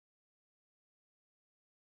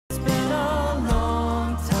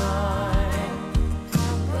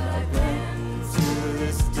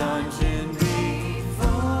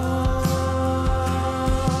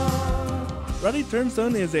Buddy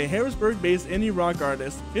Turnstone is a Harrisburg-based indie rock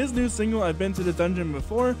artist. His new single, I've Been to the Dungeon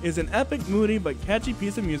Before, is an epic, moody, but catchy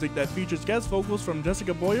piece of music that features guest vocals from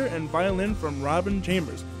Jessica Boyer and violin from Robin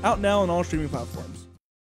Chambers. Out now on all streaming platforms.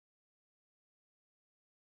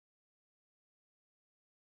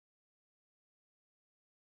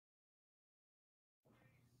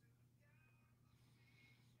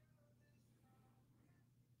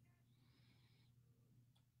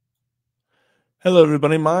 Hello,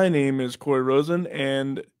 everybody. My name is Corey Rosen,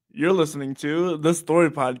 and you're listening to the Story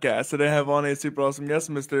Podcast. Today, I have on a super awesome guest,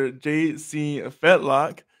 Mr. J.C.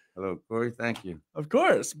 Fetlock. Hello, Corey. Thank you. Of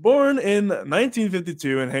course. Born in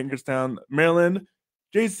 1952 in Hagerstown, Maryland,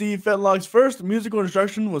 J.C. Fetlock's first musical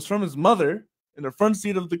instruction was from his mother in the front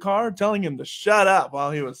seat of the car, telling him to shut up while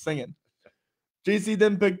he was singing. J.C.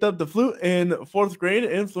 then picked up the flute in fourth grade,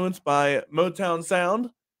 influenced by Motown sound,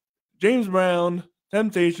 James Brown,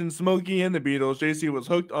 Temptation, Smokey, and the Beatles. J.C. was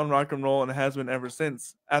hooked on rock and roll and has been ever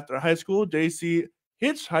since. After high school, J.C.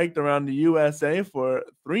 hitchhiked around the U.S.A. for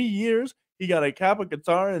 3 years. He got a Kappa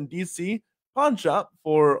guitar in D.C. pawn shop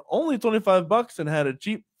for only $25 and had a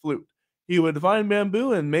cheap flute. He would find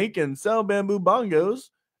bamboo and make and sell bamboo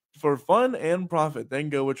bongos for fun and profit, then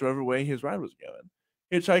go whichever way his ride was going.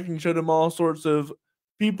 Hitchhiking showed him all sorts of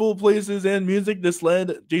people, places, and music. This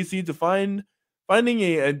led J.C. to finding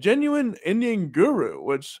a genuine Indian guru,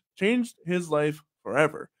 which changed his life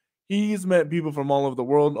forever. He's met people from all over the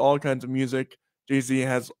world, all kinds of music. J.C.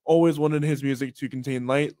 has always wanted his music to contain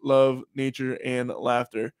light, love, nature, and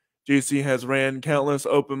laughter. J.C. has ran countless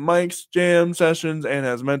open mics, jam sessions, and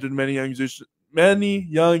has mentored many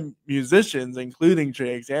young musicians, including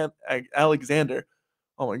Trey Alexander.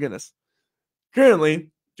 Oh my goodness. Currently,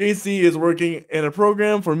 J.C. is working in a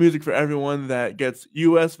program for Music for Everyone that gets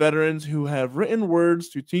U.S. veterans who have written words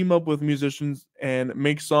to team up with musicians and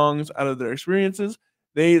make songs out of their experiences.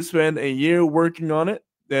 They spend a year working on it,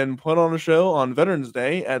 then put on a show on Veterans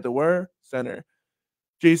Day at the Ware Center.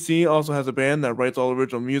 J.C. also has a band that writes all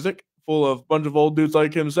original music, full of a bunch of old dudes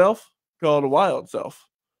like himself, called Wild Self.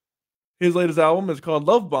 His latest album is called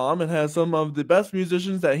Love Bomb and has some of the best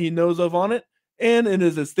musicians that he knows of on it. And it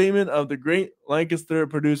is a statement of the great Lancaster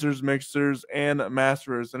producers, mixers, and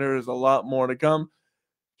masterers. And there is a lot more to come.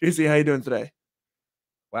 JC, how you doing today?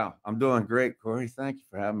 Wow, I'm doing great, Corey. Thank you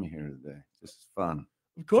for having me here today. This is fun.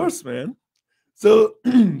 Of course, man. So,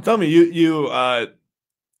 tell me, you obviously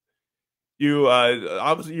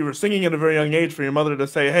you were singing at a very young age for your mother to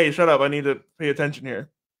say, "Hey, shut up! I need to pay attention here."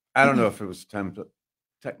 I don't know if it was time to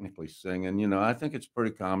technically singing. You know, I think it's a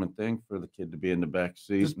pretty common thing for the kid to be in the back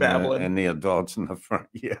seat and the adults in the front.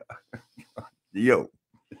 Yeah. Yo,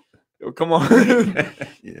 come on.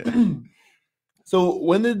 Yeah. So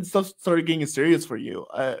when did stuff start getting serious for you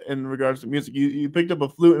in regards to music? You picked up a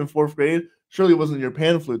flute in fourth grade. Surely it wasn't your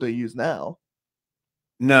pan flute that you use now.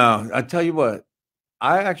 No, I tell you what,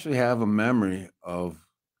 I actually have a memory of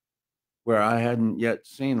where I hadn't yet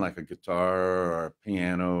seen like a guitar or a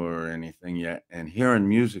piano or anything yet, and hearing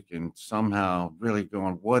music and somehow really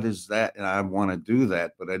going, what is that? And I want to do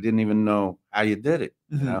that, but I didn't even know how you did it,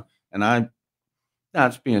 you know? And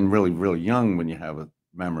that's being really, really young when you have a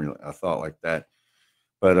memory, a thought like that.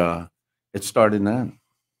 But it started then.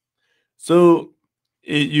 So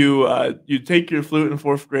you take your flute in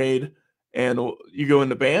fourth grade and you go in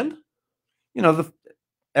the band? You know,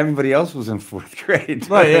 everybody else was in fourth grade.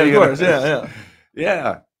 Right, yeah, of course. Yeah.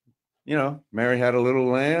 Yeah. You know, Mary Had a Little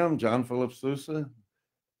Lamb, John Philip Sousa.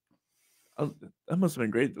 That must have been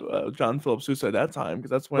great, John Philip Sousa at that time,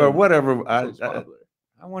 because that's when. Or whatever.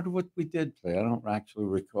 I wonder what we did play. I don't actually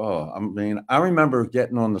recall. I mean, I remember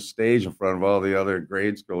getting on the stage in front of all the other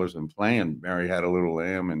grade schoolers and playing Mary Had a Little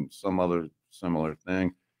Lamb and some other similar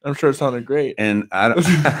thing. I'm sure it sounded great. And I don't,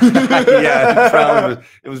 yeah,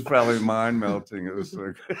 it was probably mind melting. It was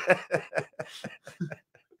like,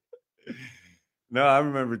 no, I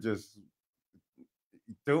remember just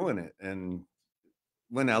doing it. And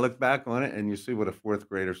when I look back on it and you see what a fourth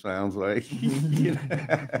grader sounds like, you know.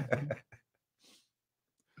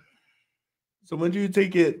 So when do you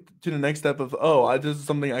take it to the next step of, this is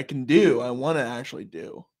something I can do, I want to actually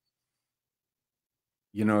do?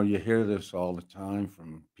 You know, you hear this all the time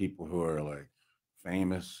from people who are like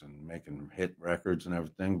famous and making hit records and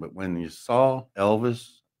everything. But when you saw Elvis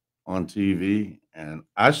on TV, and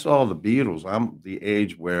I saw the Beatles, I'm the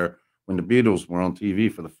age where when the Beatles were on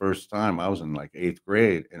TV for the first time, I was in like 8th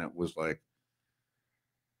grade. And it was like,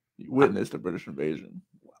 you witnessed the British invasion.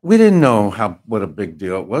 We didn't know what a big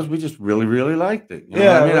deal it was. We just really, really liked it. You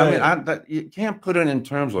know what I mean, you can't put it in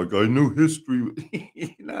terms like I knew history.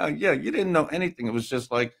 You know, yeah, you didn't know anything. It was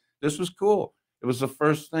just like this was cool. It was the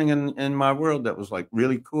first thing in my world that was like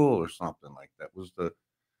really cool or something like that. Was the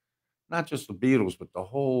not just the Beatles, but the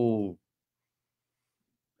whole.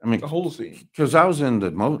 I mean, The whole scene. because I was in the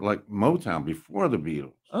like Motown before the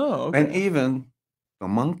Beatles, Oh, and okay. even the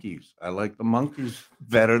Monkees. I like the Monkees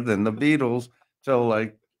better than the Beatles till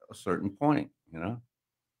like a certain point, you know.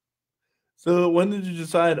 So when did you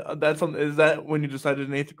decide that's something? Is that when you decided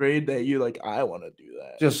in eighth grade that you like I want to do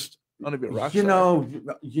that? Just I want to be a rock you star. know,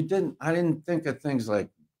 you didn't. I didn't think of things like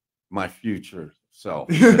my future self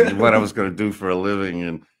and what I was going to do for a living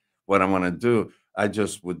and what I want to do. I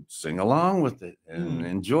just would sing along with it and Mm.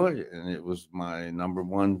 enjoy it, and it was my number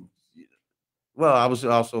one. Well, I was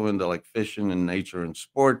also into like fishing and nature and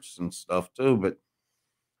sports and stuff too, but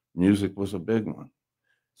music was a big one.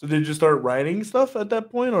 So did you start writing stuff at that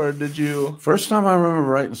point, or did you? First time I remember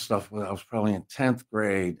writing stuff, I was probably in 10th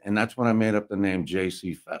grade, and that's when I made up the name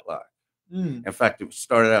JC Fetlock. Mm. In fact, it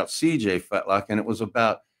started out CJ Fetlock, and it was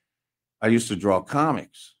about I used to draw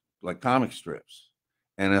comics, like comic strips.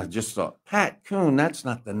 And I just thought, Pat Coon, that's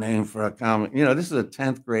not the name for a comic. You know, this is a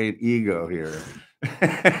 10th grade ego here.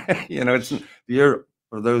 You know, it's the year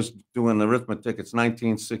for those doing the arithmetic, it's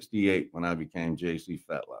 1968 when I became JC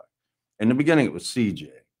Fetlock. In the beginning, it was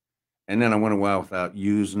CJ. And then I went a while without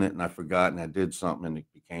using it and I forgot and I did something and it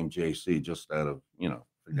became JC just out of, you know,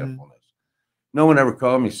 Mm. forgetfulness. No one ever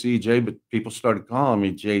called me CJ, but people started calling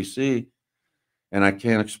me JC. And I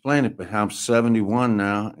can't explain it, but I'm 71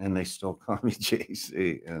 now, and they still call me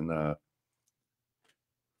JC, and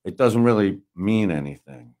it doesn't really mean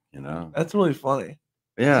anything, you know? That's really funny.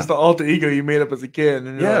 Just Yeah, the alter ego you made up as a kid,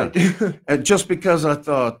 and you're yeah. like, And just because I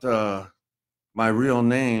thought my real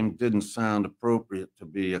name didn't sound appropriate to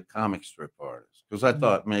be a comic strip artist, because I Mm.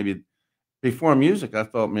 thought maybe before music, I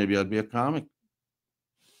thought maybe I'd be a comic,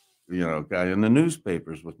 you know, guy in the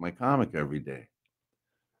newspapers with my comic every day.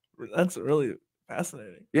 That's really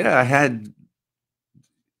fascinating. Yeah, I had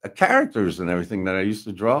characters and everything that I used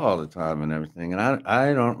to draw all the time and everything. And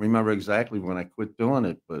I don't remember exactly when I quit doing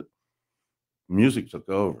it, but music took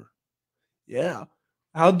over. Yeah.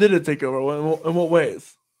 How did it take over? In what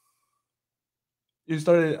ways? You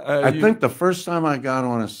started. I You think the first time I got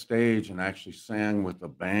on a stage and actually sang with a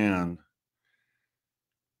band,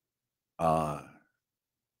 uh,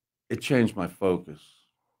 it changed my focus.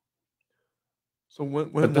 So when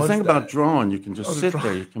But the was thing about that? drawing, you can Oh, just the sit draw.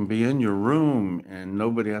 there. You can be in your room and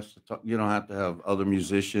nobody has to talk. You don't have to have other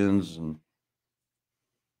musicians. And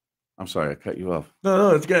I'm sorry, I cut you off. No,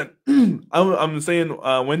 no, it's good. I'm saying,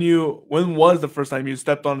 when was the first time you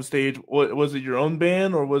stepped on stage? What was it, your own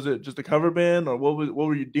band, or was it just a cover band, or what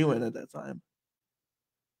were you doing at that time?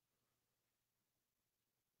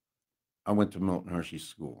 I went to Milton Hershey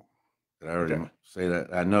School. Did I already Okay. say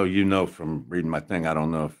that? I know you know from reading my thing. I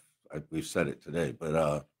don't know if we've said it today,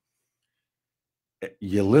 but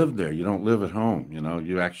you live there. You don't live at home. You know,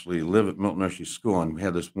 you actually live at Milton Hershey School. And we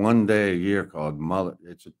had this one day a year called Mother.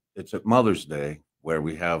 It's at Mother's Day where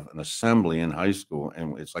we have an assembly in high school,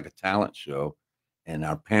 and it's like a talent show, and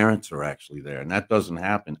our parents are actually there, and that doesn't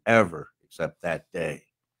happen ever except that day.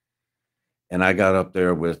 And I got up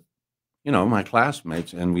there with my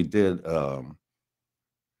classmates, and we did The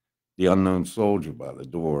Unknown Soldier by the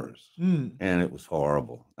Doors, Hmm. and it was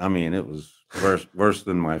horrible. I mean, it was worse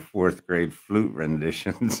than my fourth grade flute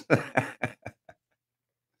renditions.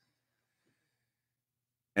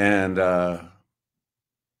 And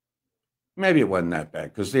maybe it wasn't that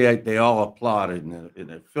bad because they all applauded, and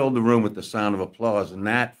it filled the room with the sound of applause. And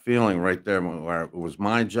that feeling right there, where it was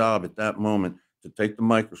my job at that moment to take the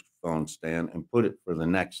microphone stand and put it for the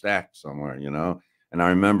next act somewhere, you know. And I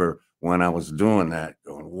remember when I was doing that,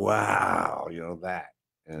 going, "Wow," that.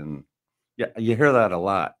 And yeah, you hear that a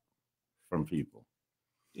lot from people.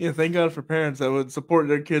 Yeah, thank God for parents that would support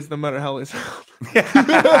their kids no matter how they sound.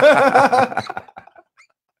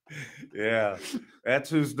 Yeah, that's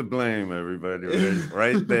who's to blame, everybody,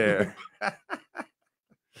 right there.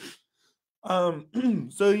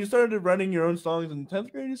 So you started writing your own songs in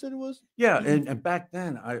 10th grade, you said it was? Yeah, and back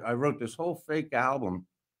then I wrote this whole fake album.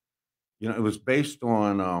 It was based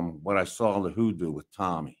on what I saw the Who do with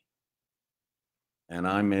Tommy, and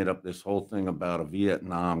I made up this whole thing about a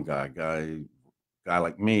Vietnam guy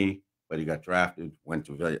like me, but he got drafted, went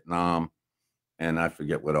to Vietnam, and I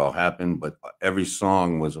forget what all happened, but every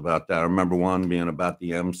song was about that. I remember one being about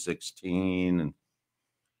the M16 and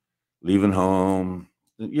leaving home,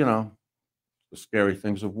 the scary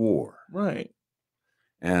things of war. Right.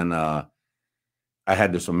 And I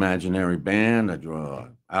had this imaginary band. I drew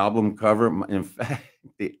an album cover. In fact,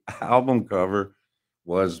 the album cover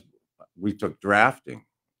was we took drafting,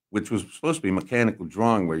 which was supposed to be mechanical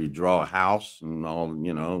drawing, where you draw a house and all,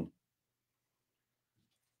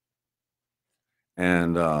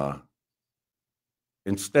 And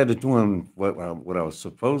instead of doing what I was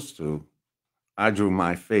supposed to, I drew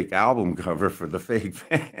my fake album cover for the fake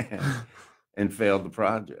band and failed the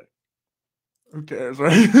project. Who cares,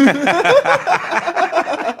 right?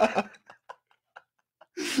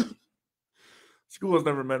 School was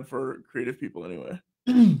never meant for creative people anyway.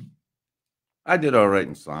 I did all right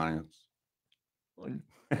in science. Like,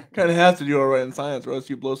 kind of have to do all right in science, or else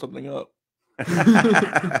you blow something up.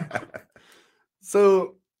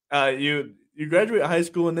 So, you graduate high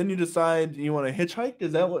school and then you decide you want to hitchhike.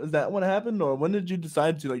 Is that what happened, or when did you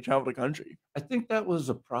decide to like travel the country? I think that was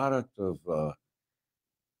a product of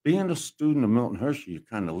being a student of Milton Hershey. You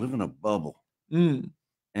kind of live in a bubble, Mm.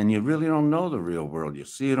 and you really don't know the real world. You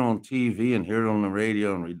see it on TV and hear it on the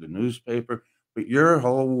radio and read the newspaper, but your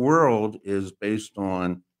whole world is based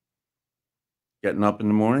on getting up in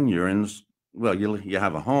the morning. You're in well, you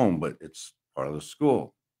have a home, but it's part of the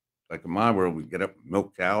school. Like in my world, we get up,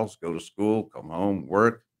 milk cows, go to school, come home,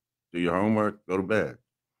 work, do your homework, go to bed.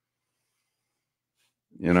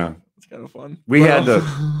 You know, It's kind of fun. we had to.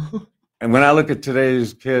 And when I look at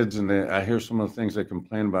today's kids and I hear some of the things they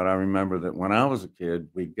complain about, I remember that when I was a kid,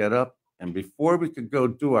 we'd get up and before we could go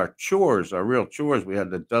do our chores, our real chores, we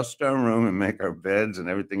had to dust our room and make our beds and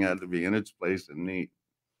everything had to be in its place and neat.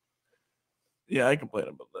 Yeah, I complain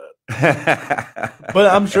about that. But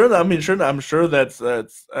I'm sure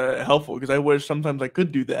that's helpful because I wish sometimes I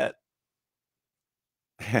could do that.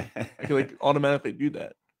 I could like automatically do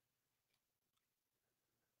that.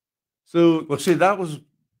 So, well, see, that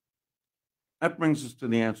brings us to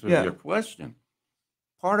the answer to your question.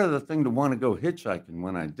 Part of the thing to want to go hitchhiking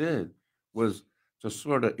when I did was to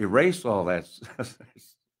sort of erase all that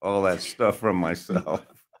stuff from myself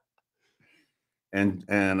and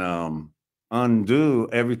undo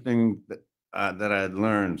everything that I had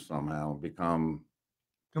learned somehow, become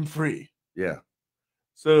free. Yeah.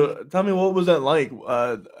 So tell me, what was that like?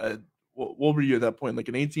 What were you at that point? Like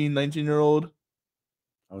an 18, 19-year-old?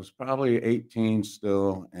 I was probably 18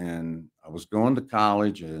 still, and I was going to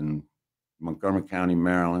college in Montgomery County,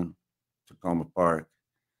 Maryland, Tacoma Park.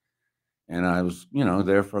 And I was,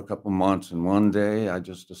 there for a couple months. And one day I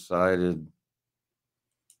just decided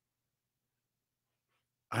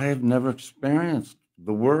I have never experienced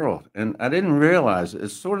the world. And I didn't realize it.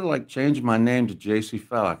 It's sort of like changing my name to J.C.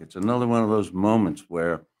 Fetlock. It's another one of those moments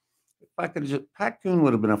where if I could just, Pat Coon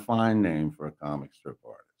would have been a fine name for a comic strip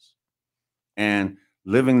artist. And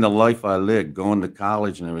living the life I lived, going to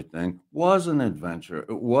college and everything was an adventure.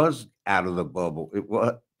 It was out of the bubble. It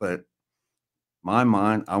was, but my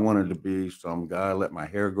mind, I wanted to be some guy, let my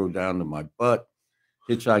hair go down to my butt,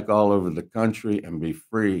 hitchhike all over the country and be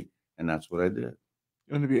free. And that's what I did.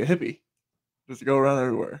 You want to be a hippie? Just go around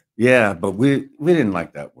everywhere. Yeah, but we didn't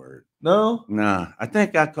like that word. No? Nah, I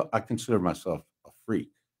think I consider myself a freak.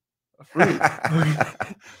 A freak?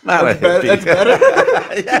 Not a hippie. That's better?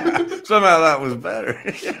 Yeah, somehow that was better.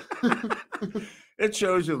 It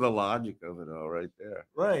shows you the logic of it all right there.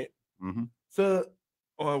 Right. Mm-hmm. So,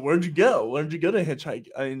 where'd you go? Where'd you go to hitchhike?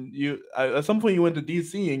 I mean, at some point you went to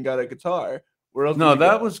D.C. and got a guitar. Where else? No,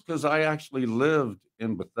 that was because I actually lived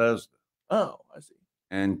in Bethesda. Oh, I see.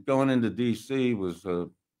 And going into D.C. was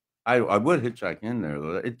I would hitchhike in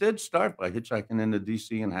there. It did start by hitchhiking into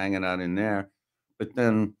D.C. and hanging out in there, but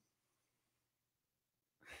then.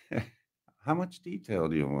 How much detail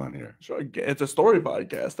do you want here? Sure, it's a story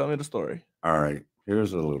podcast. Tell me the story. All right,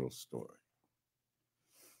 here's a little story.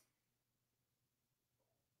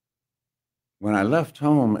 When I left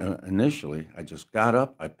home initially, I just got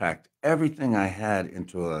up, I packed everything I had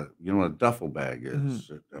into a duffel bag is.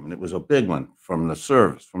 Mm-hmm. I mean, it was a big one from the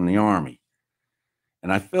service, from the Army.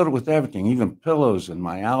 And I filled it with everything, even pillows in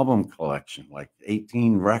my album collection, like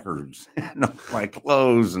 18 records, my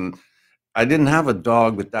clothes. And I didn't have a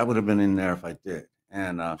dog, but that would have been in there if I did.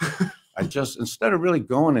 And I just, instead of really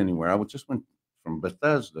going anywhere, I just went from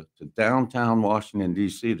Bethesda to downtown Washington,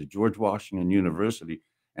 D.C., to George Washington University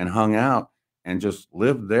and hung out. And just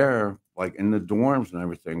lived there, like in the dorms and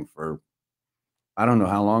everything for, I don't know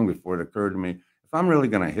how long before it occurred to me, if I'm really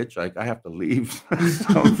going to hitchhike, I have to leave.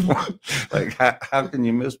 Like, how can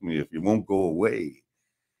you miss me if you won't go away?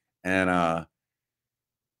 And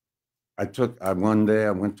one day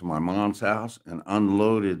I went to my mom's house and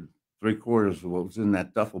unloaded 3/4 of what was in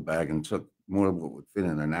that duffel bag and took more of what would fit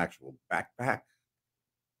in an actual backpack.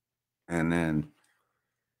 And then,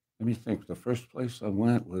 let me think, the first place I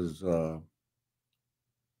went was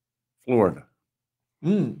Florida.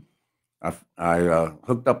 I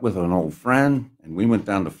hooked up with an old friend and we went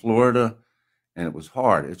down to Florida, and it was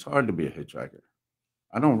hard. It's hard to be a hitchhiker.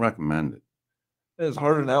 I don't recommend it. It's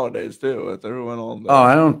harder nowadays too, with everyone on Oh,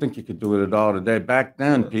 I the. don't think you could do it at all today. Back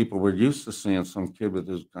then, Yeah. people were used to seeing some kid with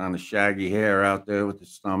his kind of shaggy hair out there with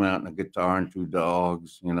his thumb out and a guitar and two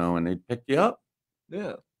dogs, and they'd pick you up.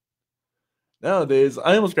 Yeah. Nowadays,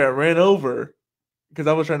 I almost got ran over because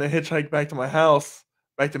I was trying to hitchhike back to my house,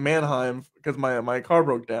 back to Mannheim, because my car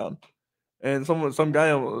broke down, and some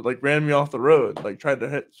guy like ran me off the road, like tried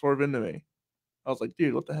to swerve into me. I was like,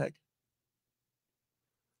 dude, what the heck?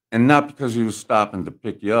 And not because he was stopping to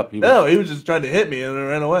pick you up. He No, was, he was just trying to hit me and then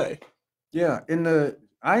ran away. yeah.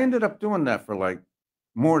 I ended up doing that for like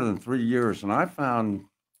more than 3 years, and I found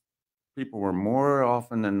people were more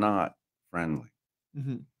often than not friendly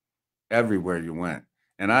Hmm. everywhere you went.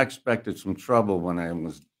 And I expected some trouble when I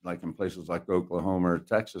was like in places like Oklahoma or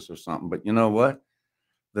Texas or something. But you know what?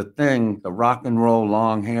 The rock and roll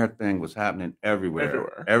long hair thing was happening everywhere.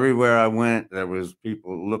 Everywhere. Everywhere I went, there was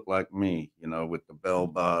people who looked like me, with the bell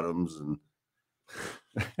bottoms and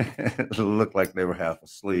it looked like they were half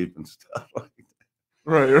asleep and stuff like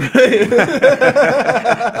Right, that.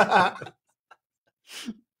 right.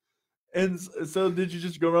 And so, did you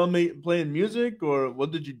just go around playing music, or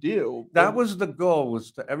what did you do? That was the goal,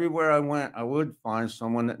 was to everywhere I went, I would find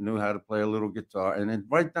someone that knew how to play a little guitar. And then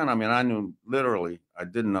right then, I mean, I knew literally, I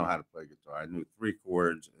didn't know how to play guitar. I knew three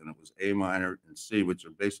chords, and it was A minor and C, which are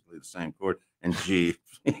basically the same chord, and G.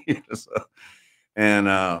 So, and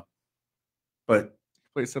but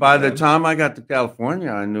Play simple by the man. time I got to California,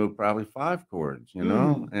 I knew probably five chords,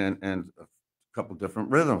 Mm. and a couple different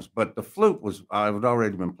rhythms. But the flute was, I had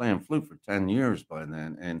already been playing flute for 10 years by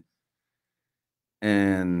then,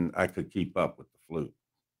 and I could keep up with the flute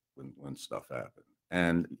when stuff happened.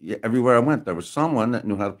 And yeah, everywhere I went, there was someone that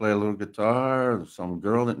knew how to play a little guitar, some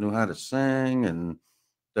girl that knew how to sing, and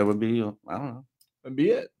there would be, I don't know, That'd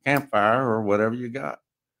be it. campfire or whatever you got.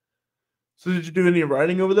 So, did you do any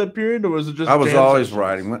writing over that period, or was it I just was jam always sessions?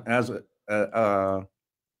 writing as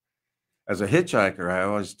a hitchhiker. I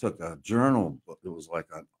always took a journal book. It was like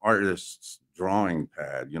an artist's drawing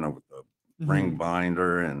pad, with the ring Hmm.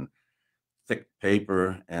 binder and thick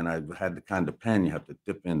paper, and I had the kind of pen you have to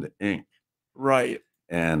dip into ink. Right.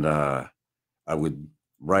 And I would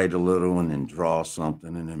write a little and then draw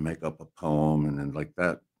something and then make up a poem and then like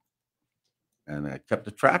that. And I kept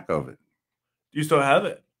a track of it. Do you still have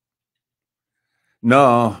it?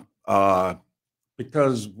 No,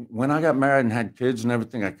 because when I got married and had kids and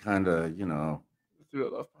everything, I kind of, Threw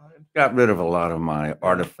it left behind. got rid of a lot of my Yeah.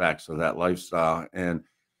 artifacts of that lifestyle.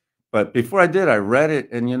 But before I did, I read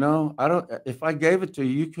it, and I don't. If I gave it to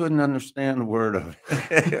you, you couldn't understand a word of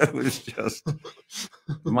it. It was just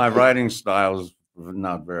my writing style is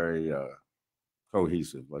not very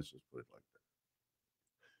cohesive. Let's just put it like that.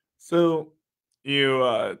 So,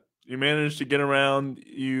 you managed to get around.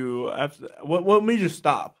 You after what made you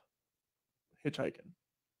stop hitchhiking?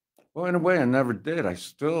 Well, in a way, I never did.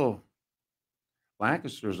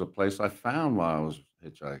 Lancaster's a place I found while I was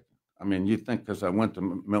hitchhiking. I mean, you think because I went to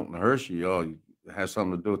Milton Hershey, it has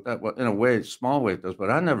something to do with that. Well, in a way, small way it does, but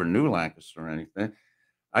I never knew Lancaster or anything.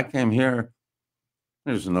 I came here.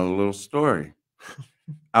 There's another little story.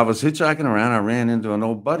 I was hitchhiking around. I ran into an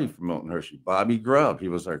old buddy from Milton Hershey, Bobby Grubb. He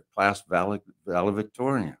was our class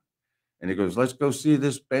valedictorian. And he goes, let's go see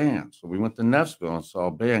this band. So we went to Neffsville and saw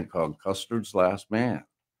a band called Custard's Last Man.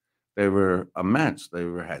 They were immense.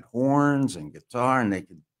 Had horns and guitar, and they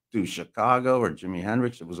could do Chicago or Jimi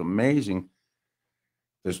Hendrix. It was amazing.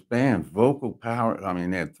 This band, vocal power. I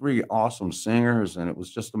mean, they had three awesome singers, and it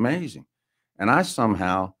was just amazing. And I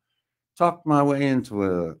somehow talked my way into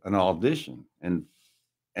an audition, and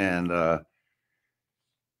man,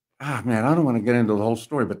 I don't want to get into the whole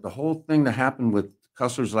story, but the whole thing that happened with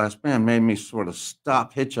Custer's Last Band made me sort of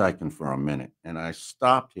stop hitchhiking for a minute. And I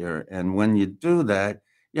stopped here. And when you do that,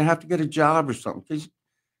 you have to get a job or something because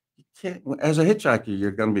you can't, as a hitchhiker,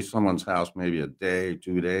 you're going to be someone's house maybe a day,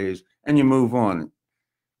 2 days, and you move on. You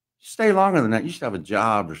stay longer than that. You should have a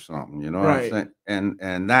job or something. You know what I'm Right. saying?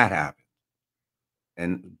 And that happened.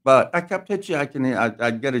 But I kept hitchhiking.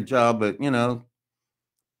 I'd get a job, but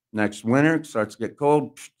next winter it starts to get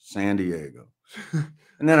cold, San Diego.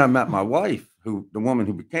 And then I met my wife, the woman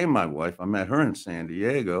who became my wife. I met her in San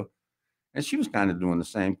Diego, and she was kind of doing the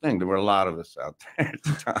same thing. There were a lot of us out there at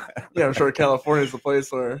the time. Yeah, I'm sure California is the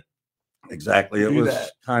place where Exactly. you It do was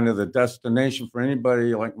that. kind of the destination for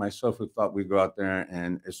anybody like myself who thought we'd go out there.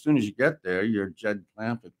 And as soon as you get there, you're Jed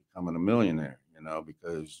Clampett becoming a millionaire,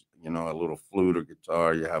 because, a little flute or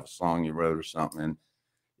guitar, you have a song you wrote or something. And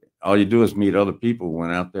all you do is meet other people who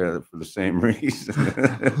went out there for the same reason.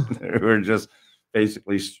 They were just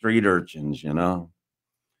basically street urchins.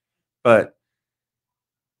 But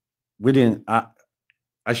we didn't.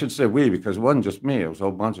 I should say we, because it wasn't just me. It was a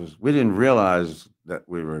whole bunch of us. We didn't realize that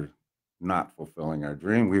we were not fulfilling our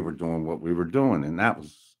dream. We were doing what we were doing, and that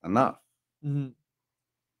was enough. Mhm.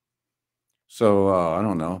 So I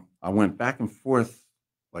don't know. I went back and forth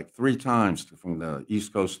like 3 times from the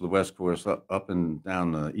East Coast to the West Coast, up and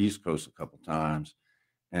down the East Coast a couple times.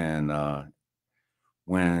 And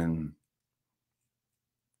when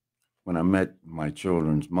I met my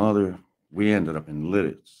children's mother, we ended up in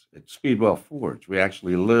Lidditz at Speedwell Forge. We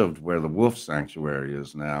actually lived where the wolf sanctuary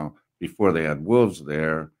is now. Before they had wolves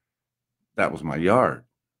there, that was my yard.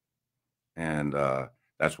 And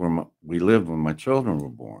that's where we lived when my children were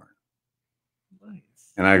born.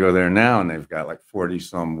 Nice. And I go there now, and they've got like 40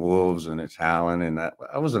 some wolves, and it's howling, and that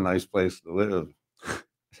was a nice place to live.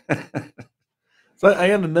 So I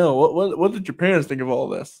got to know what did your parents think of all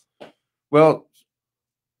this? Well,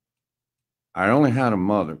 I only had a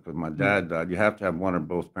mother because my dad died. You have to have one or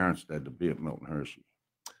both parents dead to be at Milton Hershey.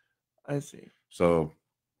 I see. So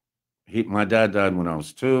my dad died when I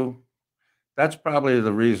was 2. That's probably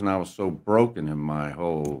the reason I was so broken in my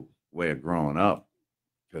whole way of growing up,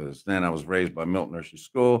 because then I was raised by Milton Hershey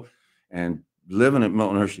School, and living at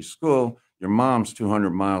Milton Hershey School, your mom's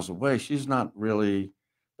 200 miles away. She's not really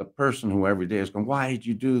the person who every day is going, why did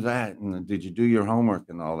you do that? And did you do your homework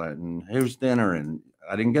and all that? And here's dinner. And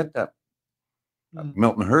I didn't get that.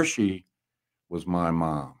 Milton Hershey was my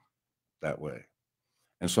mom that way.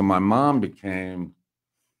 And so my mom became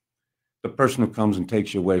the person who comes and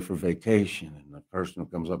takes you away for vacation, and the person who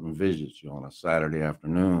comes up and visits you on a Saturday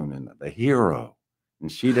afternoon, and the hero.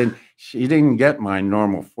 And she didn't get my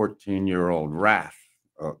normal 14-year-old wrath.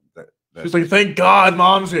 She's like, thank God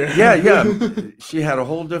mom's here. Yeah. She had a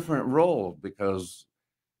whole different role because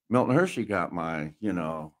Milton Hershey got my, I don't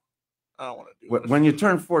want to do this. When you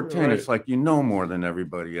turn 14, right, it's like you know more than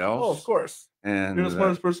everybody else. Oh, of course. And you're the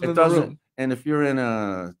smartest person in the room. And if you're in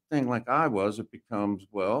a thing like I was, it becomes,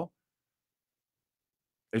 well,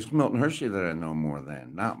 it's Milton Hershey that I know more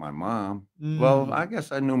than, not my mom. Well, I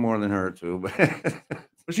guess I knew more than her too, but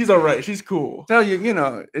she's all right. She's cool. Tell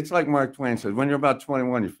you, it's like Mark Twain said, when you're about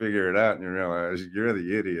 21, you figure it out and you realize you're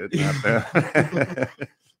the idiot, not them.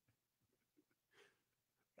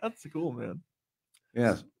 That's cool, man.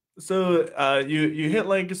 Yes. So you hit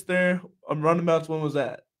Lancaster. Roundabouts, when was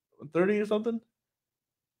that? 30 or something?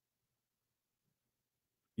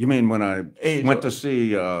 You mean when I went to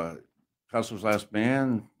see Custer's Last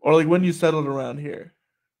Band? Or like when you settled around here?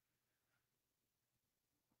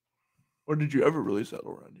 Or did you ever really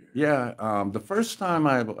settle around here? Yeah, the first time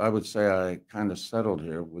I would say I kind of settled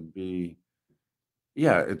here would be,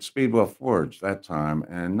 at Speedwell Forge that time.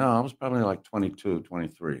 And no, I was probably like 22,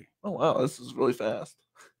 23. Oh, wow, this is really fast.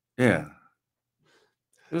 Yeah.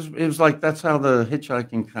 It was like that's how the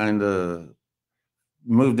hitchhiking kind of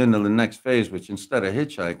moved into the next phase, which instead of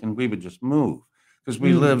hitchhiking, we would just move. Because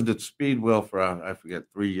we lived at Speedwell for, I forget,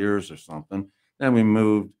 3 years or something. Then we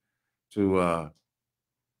moved to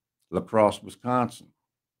La Crosse, Wisconsin.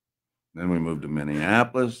 Then we moved to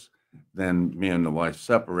Minneapolis. Then me and the wife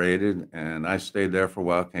separated, and I stayed there for a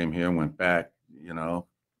while, came here, went back,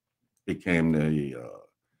 became the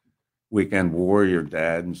weekend warrior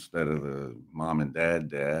dad instead of the mom and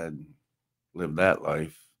dad, lived that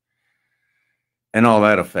life. And all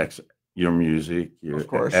that affects your music, of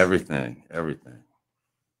course, everything.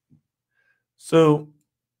 So,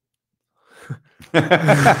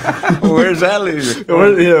 where's that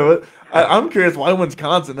leading? I'm curious why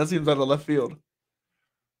Wisconsin. That seems out of left field.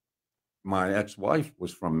 My ex-wife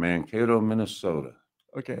was from Mankato, Minnesota.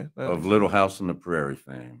 Okay. Of Little House on the Prairie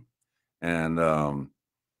fame. And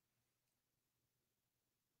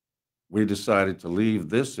we decided to leave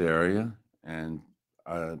this area, and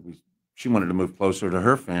she wanted to move closer to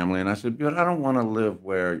her family. And I said, but I don't want to live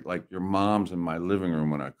where, like, your mom's in my living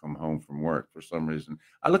room when I come home from work for some reason.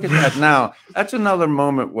 I look at that now. That's another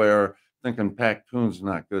moment where thinking Pat Coon's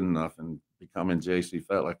not good enough and becoming J.C.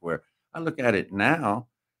 Fetlock, where I look at it now,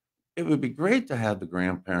 it would be great to have the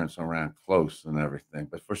grandparents around close and everything.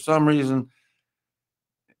 But for some reason,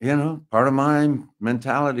 part of my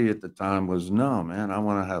mentality at the time was, no, man, I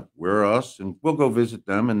want to we're us, and we'll go visit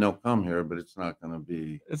them, and they'll come here, but it's not going to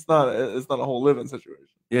be. It's not a whole living situation.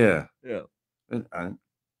 Yeah. Yeah.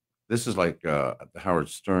 This is like the Howard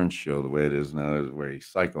Stern show, the way it is now, where he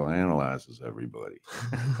psychoanalyzes everybody.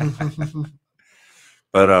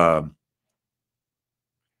 But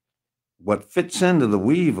what fits into the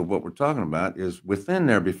weave of what we're talking about is within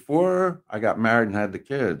there. Before I got married and had the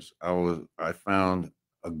kids, I found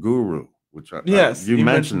a guru, which you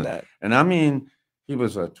mentioned that. And I mean, he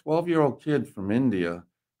was a 12-year-old kid from India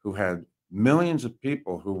who had millions of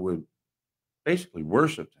people who would basically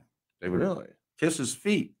worship him. They would kiss his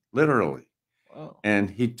feet, literally. Wow. And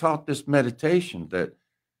he taught this meditation that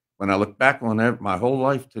when I look back on it, my whole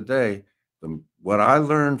life today, what I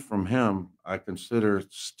learned from him, I consider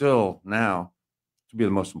still now to be the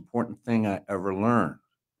most important thing I ever learned.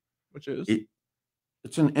 Which is? It,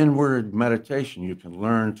 it's an inward meditation. You can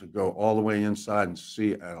learn to go all the way inside and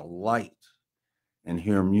see a light and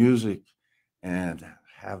hear music and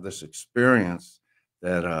have this experience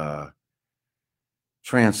that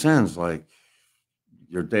transcends like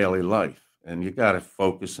your daily life. And you got to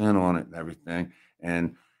focus in on it and everything.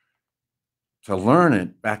 And to learn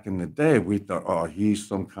it back in the day, we thought, oh, he's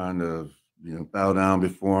some kind of, bow down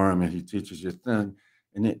before him and he teaches you thing.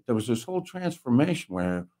 And there was this whole transformation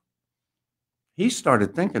where he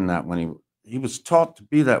started thinking that when he was taught to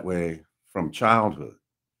be that way from childhood.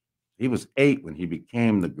 He was 8 when he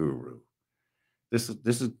became the guru. This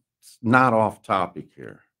is not off topic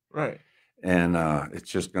here, Right. and it's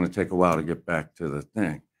just going to take a while to get back to the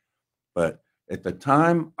thing. But at the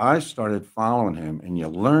time I started following him, and you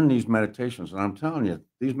learn these meditations, and I'm telling you,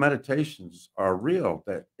 these meditations are real.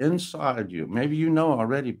 That inside you, maybe you know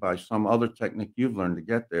already by some other technique you've learned to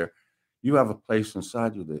get there, you have a place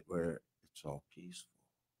inside you where it's all peaceful.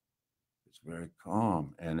 It's very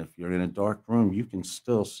calm. And if you're in a dark room, you can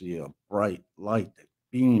still see a bright light that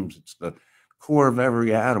beams. It's the core of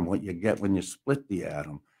every atom, what you get when you split the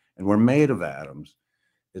atom. And we're made of atoms.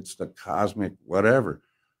 It's the cosmic whatever.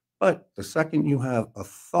 But the second you have a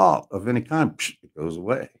thought of any kind, it goes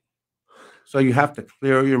away. So you have to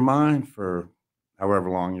clear your mind for however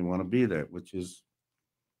long you want to be there, which is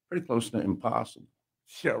pretty close to impossible.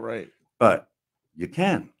 Yeah, right. But you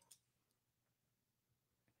can.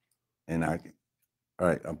 And all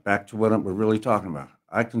right, I'm back to what we're really talking about.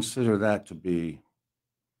 I consider that to be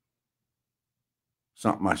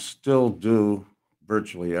something I still do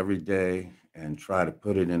virtually every day and try to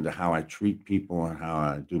put it into how I treat people and how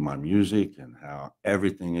I do my music and how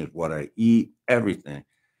everything is what I eat, everything.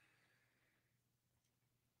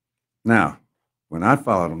 Now, when I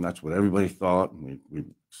followed him, that's what everybody thought. And we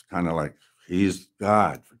it's kind of like, he's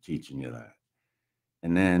God for teaching you that.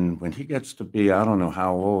 And then when he gets to be, I don't know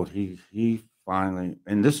how old, he finally,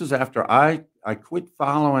 and this is after I quit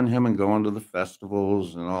following him and going to the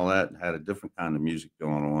festivals and all that, and had a different kind of music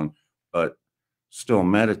going on, but still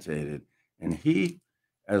meditated. And he,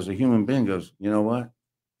 as a human being, goes, you know what?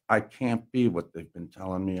 I can't be what they've been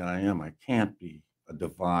telling me I am. I can't be a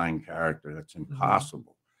divine character. That's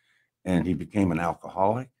impossible. And he became an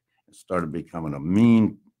alcoholic and started becoming a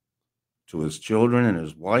mean to his children and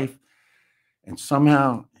his wife. And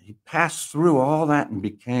somehow he passed through all that and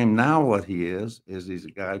became now what he is he's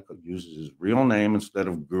a guy who uses his real name instead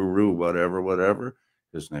of guru, whatever.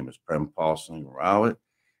 His name is Prem Paul Singh Rawat.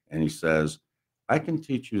 And he says, I can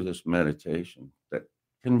teach you this meditation that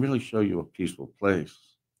can really show you a peaceful place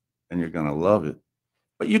and you're going to love it.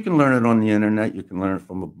 But you can learn it on the internet. You can learn it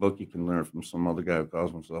from a book. You can learn it from some other guy who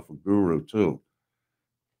calls himself a guru too.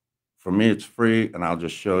 For me, it's free and I'll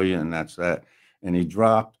just show you. And that's that. And he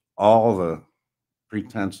dropped all the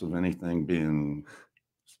pretense of anything being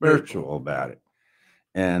spiritual about it.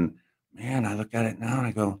 And man, I look at it now and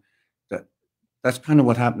I go, that's kind of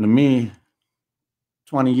what happened to me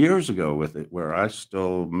 20 years ago with it, where I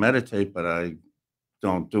still meditate, but I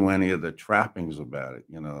don't do any of the trappings about it,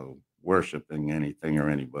 worshiping anything or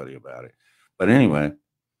anybody about it. But anyway,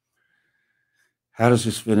 how does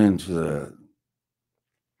this fit into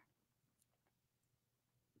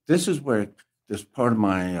this is where this part of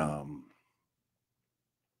my,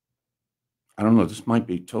 I don't know, this might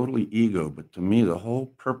be totally ego, but to me, the whole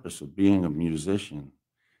purpose of being a musician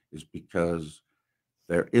is because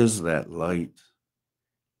there is that light.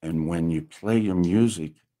 And when you play your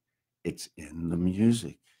music, it's in the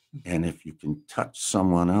music. And if you can touch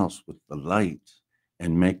someone else with the light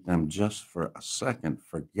and make them just for a second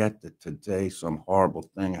forget that today some horrible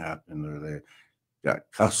thing happened or they got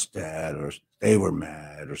cussed at or they were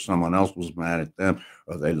mad or someone else was mad at them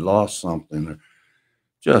or they lost something or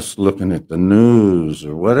just looking at the news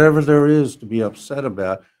or whatever there is to be upset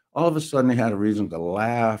about, all of a sudden they had a reason to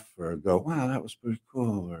laugh or go, wow, that was pretty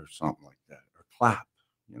cool or something like that, or clap,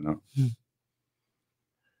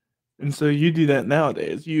 And so you do that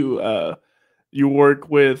nowadays. You work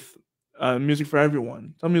with music for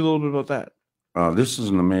everyone. Tell me a little bit about that. This is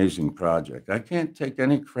an amazing project. I can't take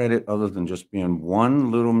any credit other than just being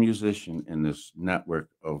one little musician in this network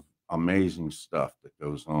of amazing stuff that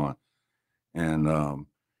goes on. And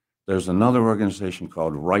there's another organization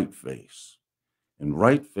called Right Face. And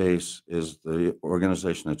Right Face is the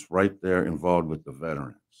organization that's right there involved with the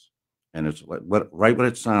veterans. And it's like what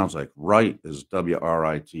it sounds like. Right is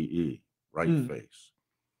WRITE, Right Face.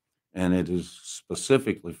 and it is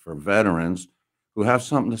specifically for veterans who have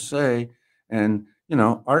something to say. And,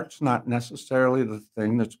 art's not necessarily the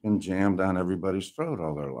thing that's been jammed down everybody's throat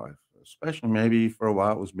all their life, especially maybe for a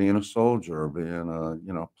while it was being a soldier or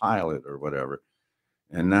being a, pilot or whatever.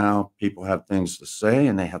 And now people have things to say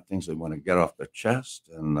and they have things they want to get off their chest.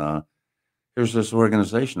 And here's this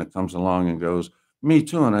organization that comes along and goes, me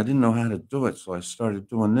too. And I didn't know how to do it. So I started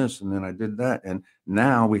doing this and then I did that. And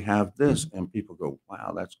now we have this. And people go,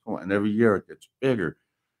 wow, that's cool. And every year it gets bigger.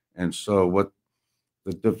 And so what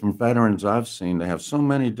the different veterans I've seen, they have so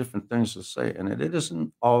many different things to say. And it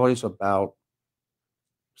isn't always about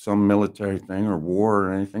some military thing or war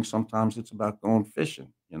or anything. Sometimes it's about going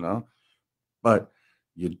fishing. But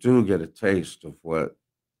you do get a taste of what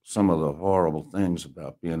some of the horrible things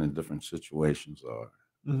about being in different situations are.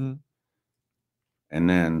 Mm-hmm. And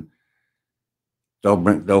then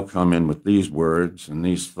they'll come in with these words and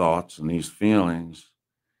these thoughts and these feelings.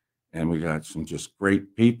 And we got some just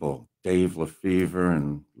great people, Dave LaFever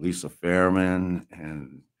and Lisa Fairman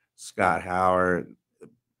and Scott Howard.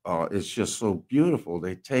 It's just so beautiful.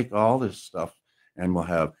 They take all this stuff and we'll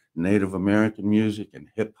have Native American music and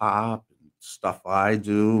hip hop and stuff I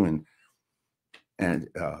do. And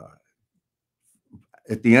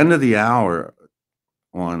at the end of the hour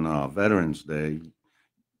on Veterans Day,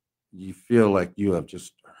 you feel like you have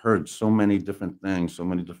just heard so many different things, so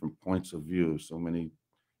many different points of view, so many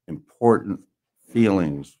important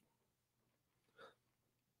feelings.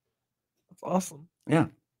 That's awesome. Yeah.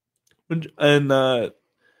 And are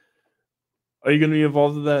you going to be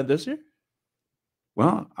involved in that this year?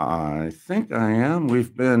 Well, I think I am.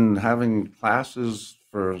 We've been having classes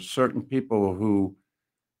for certain people who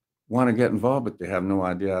want to get involved, but they have no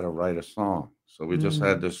idea how to write a song. So we just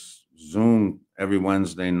had this Zoom every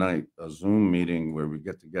Wednesday night, a Zoom meeting where we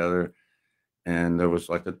get together, and there was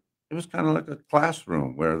it was kind of like a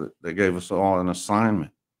classroom where they gave us all an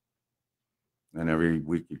assignment, and every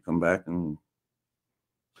week you come back and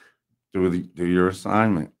do your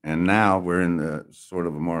assignment. And now we're in the sort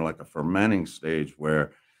of a more like a fermenting stage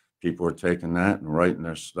where people are taking that and writing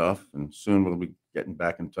their stuff, and soon we'll be getting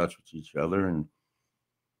back in touch with each other and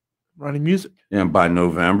writing music. And by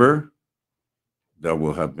November, there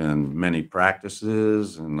will have been many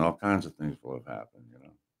practices and all kinds of things will have happened.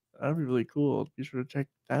 That'd be really cool. Be sure to check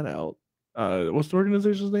that out. What's the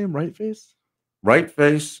organization's name? Right Face? Right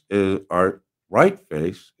Face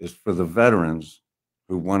is for the veterans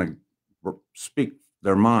who want to speak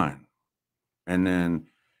their mind. And then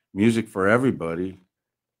Music for Everybody,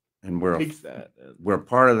 and we're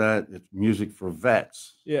part of that. It's Music for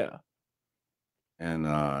Vets. Yeah. And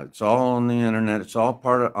it's all on the internet. It's all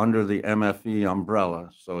under the MFE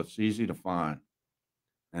umbrella, so it's easy to find.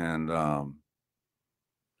 And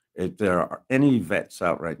if there are any vets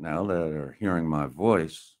out right now that are hearing my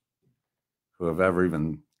voice who have ever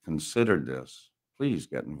even considered this, please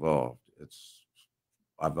get involved.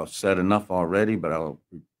 I've said enough already, but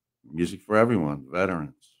Music for everyone,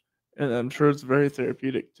 veterans. And I'm sure it's very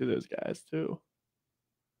therapeutic to those guys too.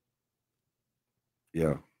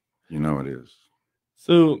 Yeah, it is.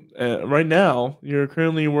 So right now, you're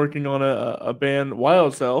currently working on a band,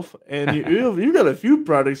 Wild Self, and you've got a few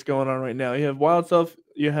projects going on right now. You have Wild Self,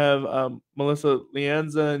 you have Melissa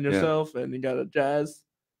Lianza and yourself, and you got a jazz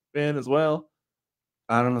band as well.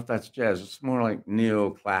 I don't know if that's jazz. It's more like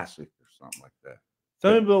neoclassic or something like that.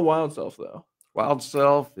 Tell me about Wild Self, though. Wild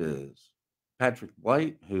Self is Patrick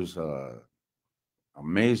White, who's an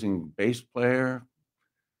amazing bass player.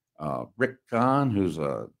 Rick Kahn, who's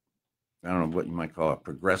I don't know what you might call a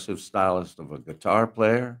progressive stylist of a guitar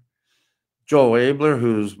player. Joel Abler,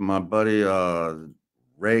 who's my buddy,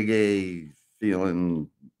 reggae feeling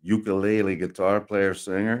ukulele guitar player,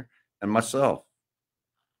 singer, and myself.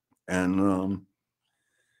 And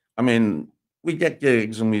I mean, we get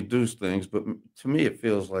gigs and we do things, but to me, it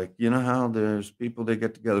feels like, how there's people that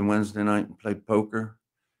get together Wednesday night and play poker?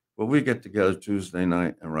 Well, we get together Tuesday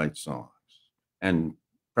night and write songs and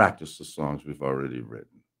practice the songs we've already written.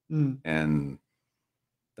 And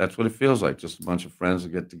that's what it feels like. Just a bunch of friends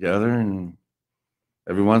that get together, and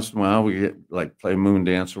every once in a while we get play Moon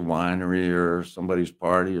Dancer Winery or somebody's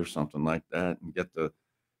party or something like that and get to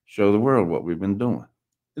show the world what we've been doing.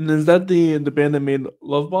 And is that the band that made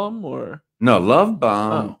Love Bomb, or? No, Love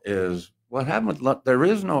Bomb is what happened with there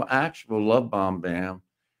is no actual Love Bomb band.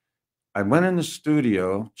 I went in the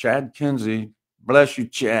studio, Chad Kinsey, bless you,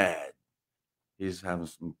 Chad. He's having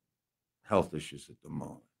some health issues at the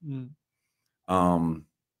moment.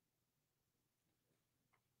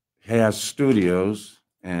 He has studios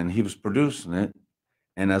and he was producing it.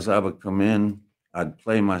 And as I would come in I'd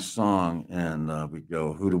play my song, and we'd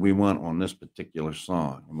go, "Who do we want on this particular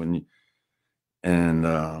song?"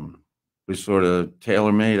 We sort of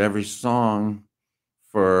tailor-made every song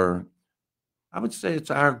for, I would say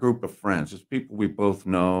it's our group of friends. It's people we both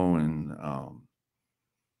know, and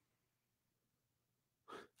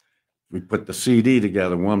we put the CD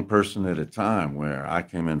together one person at a time, where I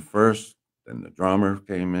came in first, then the drummer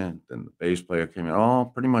came in, then the bass player came in, all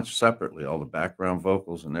pretty much separately, all the background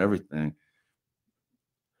vocals and everything.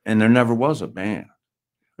 And there never was a band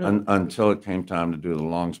until it came time to do the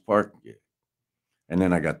Longs Park gig. And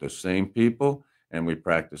then I got those same people, and we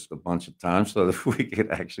practiced a bunch of times so that we could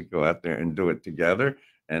actually go out there and do it together.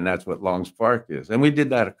 And that's what Longs Park is. And we did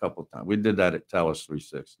that a couple of times. We did that at Tellus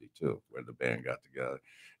 360 too, where the band got together.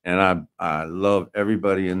 And I love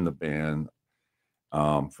everybody in the band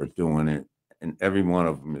for doing it. And every one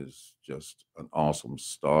of them is just an awesome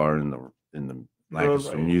star in the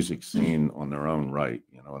Lancaster music scene on their own right.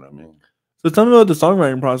 You know what I mean? So tell me about the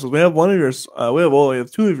songwriting process. We have we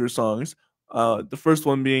have two of your songs. The first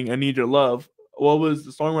one being "I Need Your Love." What was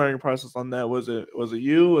the songwriting process on that? Was it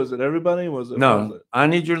you? Was it everybody? No, "I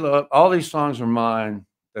Need Your Love." All these songs are mine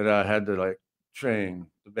that I had to like train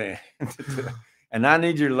the band to do. And "I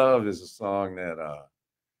Need Your Love" is a song that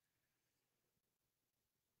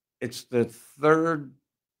it's the third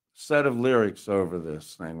set of lyrics over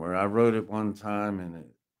this thing, where I wrote it one time and it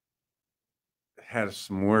had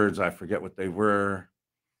some words, I forget what they were,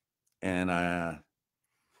 and I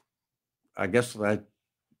guess I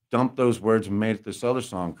dumped those words and made it this other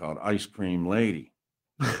song called "Ice Cream Lady."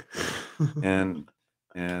 and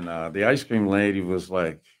the Ice Cream Lady was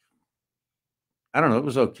like, I don't know, it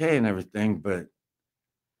was okay and everything, but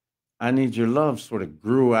 "I Need Your Love" sort of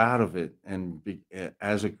grew out of it, and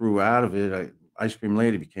as it grew out of it, "Ice Cream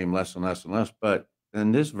Lady" became less and less and less. But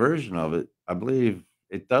in this version of it, I believe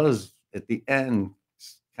it does at the end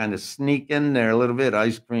kind of sneak in there a little bit,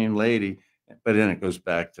 "Ice Cream Lady," but then it goes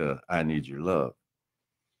back to "I Need Your Love."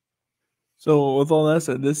 So with all that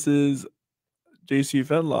said, this is JC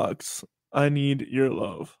Fetlock's "I Need Your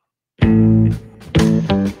Love."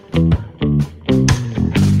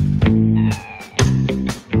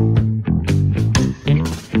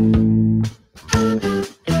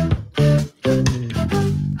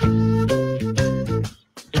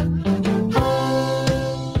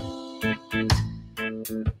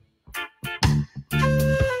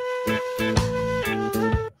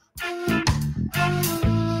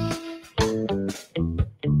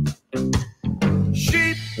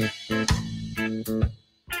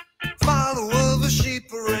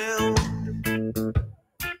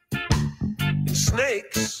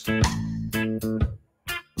 Snakes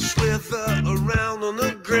slither around on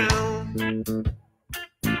the ground.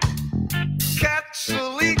 Cats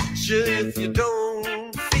will eat you if you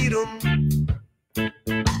don't feed them.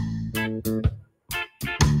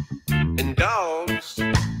 And dogs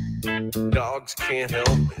can't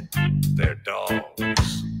help it, they're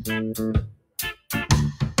dogs.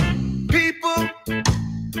 People,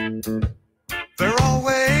 they're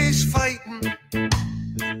always fighting.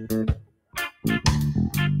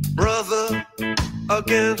 Brother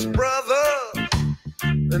against brother,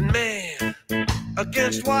 and man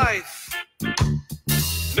against wife.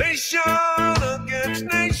 Nation against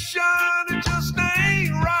nation, it just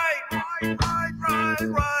ain't right.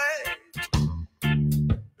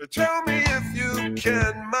 Tell me if you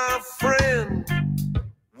can, my friend,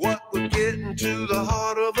 what would get into the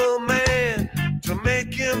heart of a man to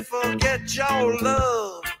make him forget your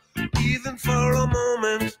love, even for a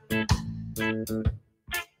moment?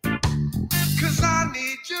 'Cause I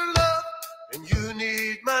need your love, and you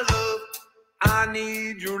need my love. I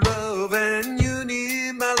need your love, and you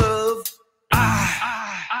need my love. I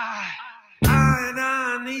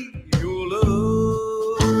need your love.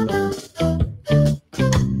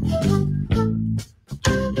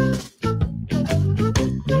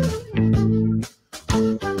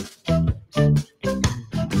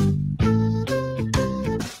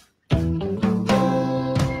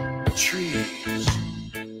 Trees,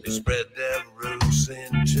 they spread their roots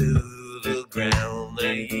into the ground.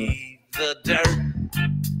 They eat the dirt.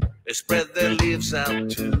 They spread their leaves out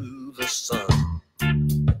to the sun.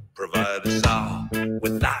 Provide us all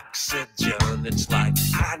with oxygen. It's like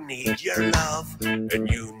I need your love, and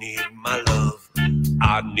you need my love.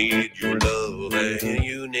 I need your love, and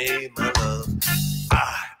you need my love.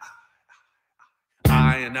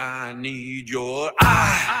 I need your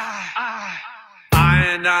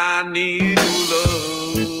and I need your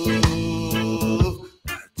love.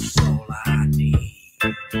 That's all I need.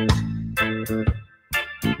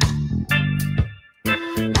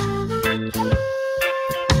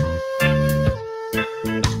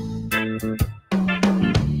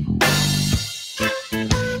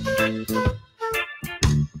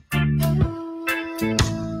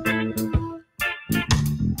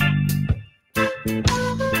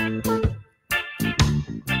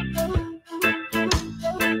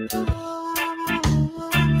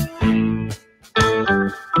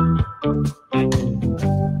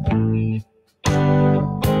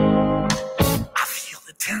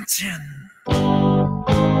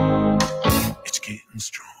 getting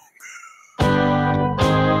stronger.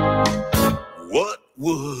 What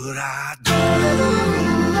would I do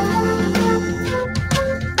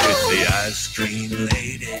with the ice cream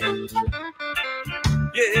lady?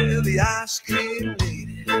 Yeah, the ice cream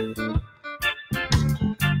lady.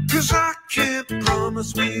 'Cause I can't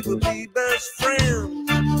promise we will be best friends.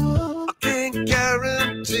 I can't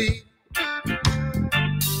guarantee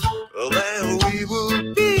that we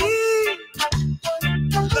will be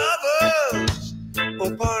lovers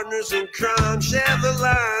or partners in crime. Share the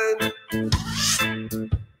line.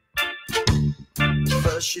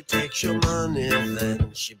 First she takes your money,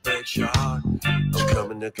 then she breaks your heart. I'm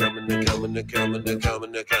coming to coming to coming to coming to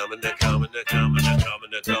coming to coming to coming to coming to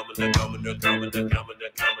coming to coming to coming to coming to coming to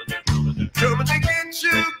coming to coming to get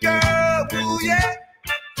you, girl. Ooh yeah,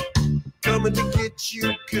 coming to get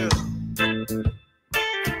you, girl.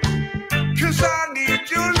 'Cause I need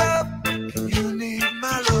your love, and you need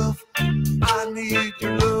my love. I need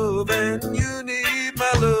your love, and you need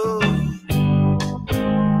my love.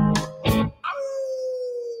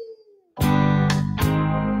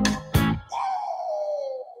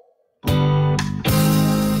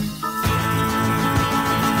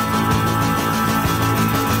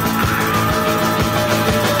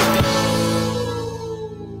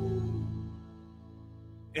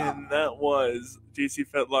 And that was JC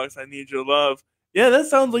Fetlock's I Need Your Love. Yeah, that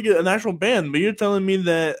sounds like an actual band, but you're telling me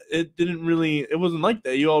that it wasn't like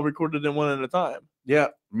that. You all recorded it one at a time. Yeah,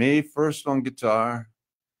 me first on guitar.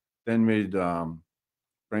 Then we'd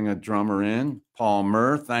bring a drummer in, Paul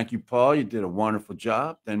Murr. Thank you, Paul. You did a wonderful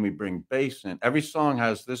job. Then we bring bass in. Every song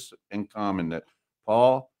has this in common, that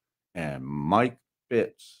Paul and Mike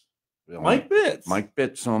Bitts. Mike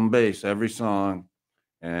Bitts on bass, every song.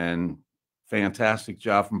 And fantastic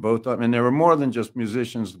job from both of them. And there were more than just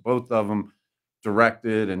musicians. Both of them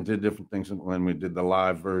directed and did different things when we did the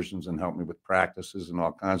live versions and helped me with practices and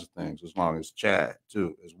all kinds of things, as long as Chad,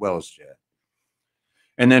 too, as well as Chad.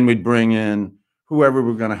 And then we'd bring in whoever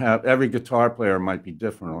we're going to have. Every guitar player might be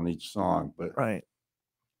different on each song, but right.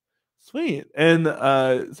 Sweet. And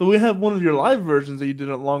so we have one of your live versions that you did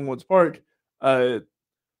at Longwoods Park. The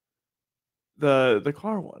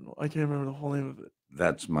car one. I can't remember the whole name of it.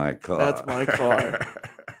 That's my car. That's my car.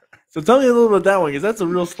 So tell me a little bit about that one, because that's a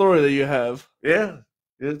real story that you have. Yeah,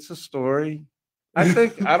 it's a story. I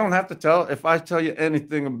think I don't have to tell. If I tell you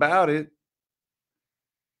anything about it,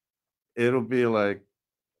 it'll be like,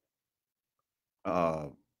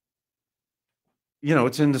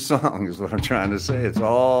 it's in the song is what I'm trying to say. It's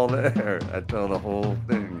all there. I tell the whole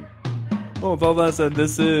thing. Well, with all that said,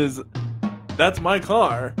 That's My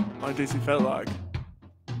Car on JC Fetlock.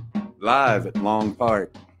 Live at Long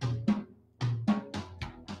Park.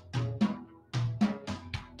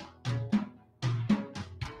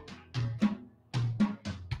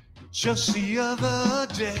 Just the other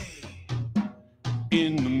day,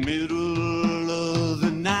 in the middle of the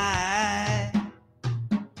night,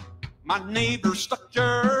 my neighbor stuck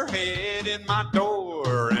her head in my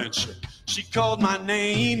door and she called my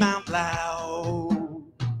name out loud.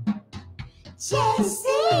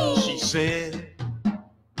 Jesse! She said,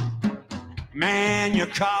 man, your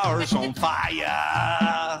car's on fire.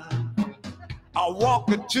 I walk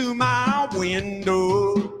to my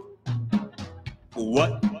window.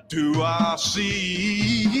 What do I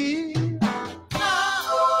see? That's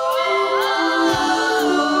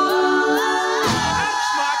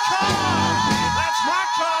my car. That's my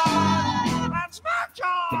car. That's my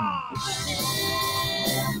car.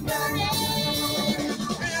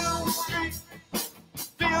 Feel the street,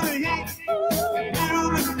 feel the heat, feel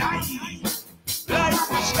the night, like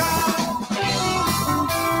the sky.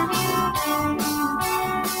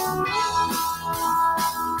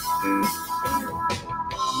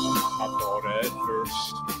 I thought at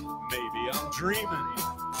first maybe I'm dreaming,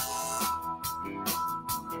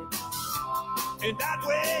 and I'd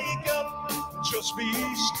wake up and just be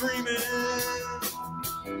screaming.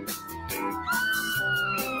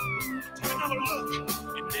 Take another look,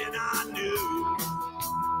 and then I knew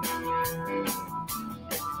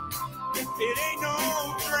it ain't no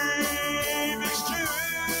dream, it's true.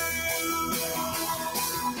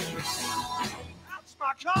 That's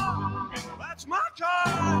my car. That's my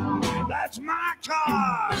car. That's my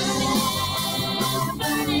car.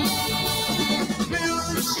 Feel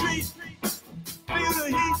the street, feel the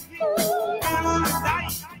heat, feel the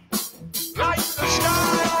night, like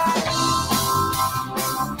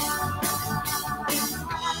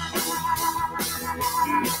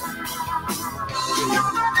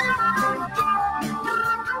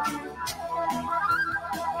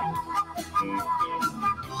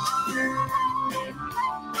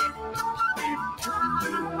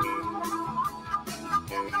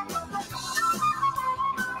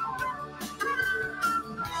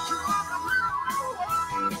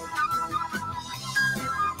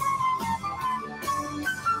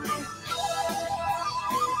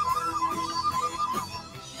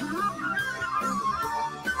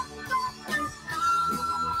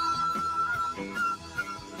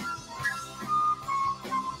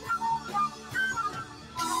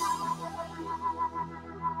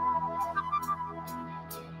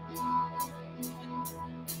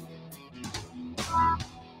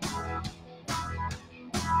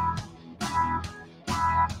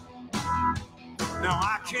Now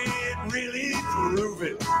I can't really prove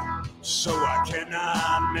it, so I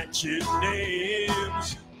cannot mention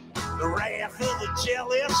names. The wrath of the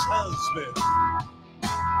jealous husband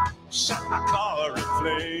set my car in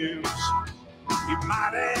flames. It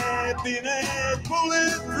might have been a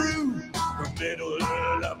bullet through the middle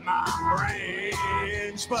of my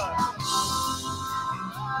brains, but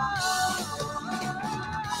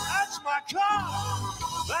that's my car.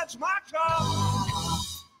 That's my car.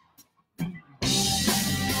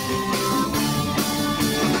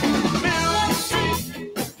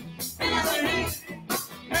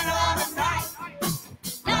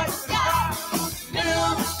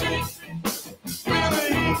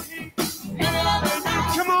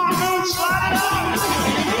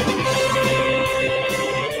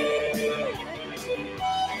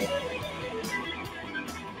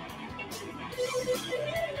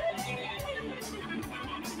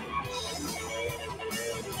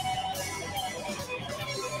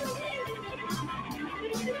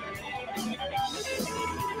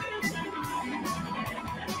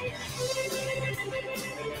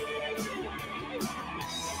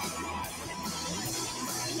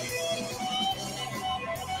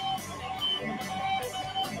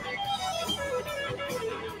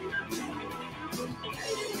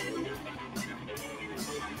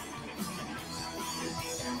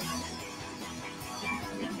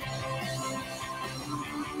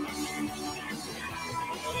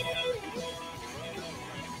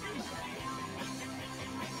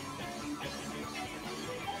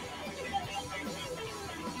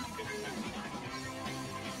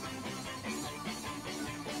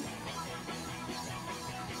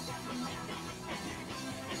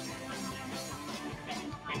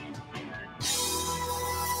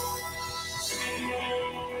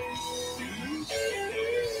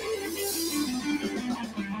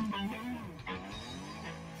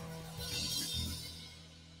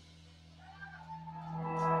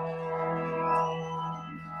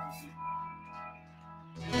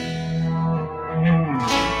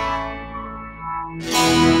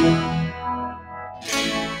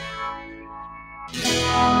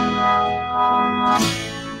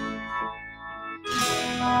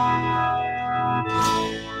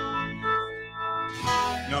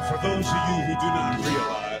 Now, for those of you who do not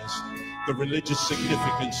realize the religious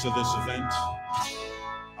significance of this event,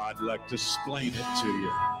 I'd like to explain it to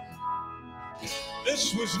you.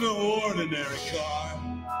 This was no ordinary car.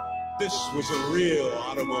 This was a real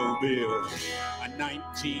automobile. A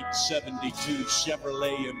 1972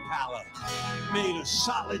 Chevrolet Impala made of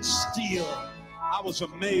solid steel. I was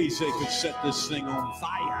amazed they could set this thing on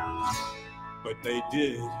fire, but they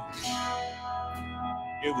did.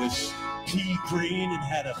 It was pea green and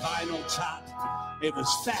had a vinyl top. It was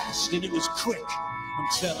fast and it was quick. I'm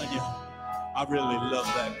telling you, I really love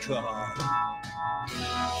that car. I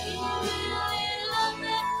really love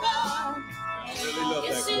that car.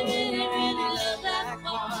 Really love that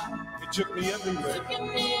car. It took me everywhere. Took him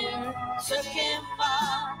near, took him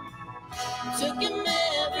far, took him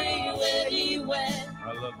everywhere he went.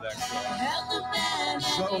 I love that car. Held the band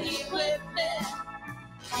and the equipment.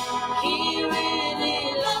 He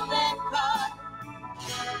really loved that car.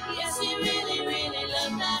 Yes, he really, really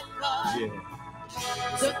loved that car. Yeah.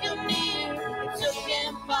 Took him near, took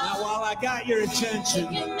him far. Now, while I got your attention,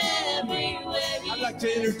 took him everywhere I'd like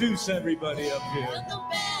to introduce everybody up here. The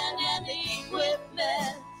band and the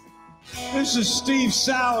equipment. This is Steve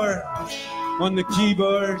Sauer on the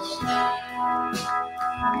keyboards.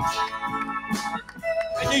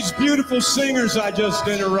 And these beautiful singers I just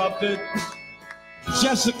interrupted.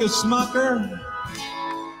 Jessica Smucker,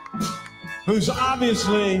 who's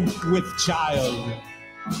obviously with child.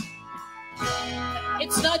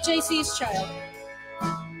 It's not JC's child.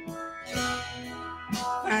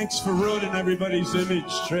 Thanks for ruining everybody's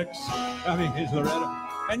image, Trix. I mean, it's Loretta.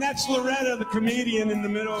 And that's Loretta, the comedian in the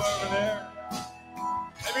middle over there.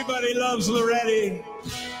 Everybody loves Loretta.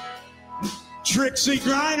 Trixie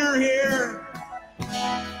Griner here.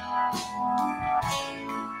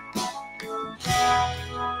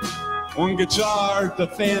 On guitar, the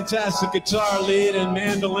fantastic guitar lead and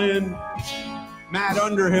mandolin, Matt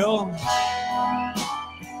Underhill.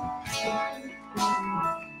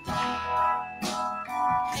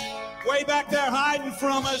 Way back there hiding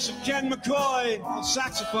from us, Ken McCoy on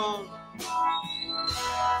saxophone.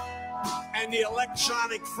 And the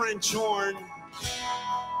electronic French horn.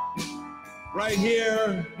 Right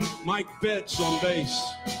here, Mike Bitts on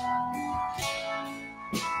bass.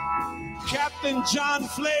 Captain John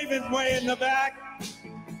Flavin way in the back.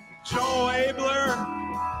 Joe Abler.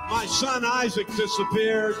 My son Isaac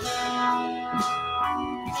disappeared.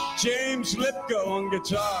 James Lipko on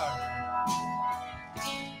guitar.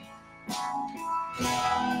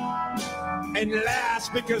 And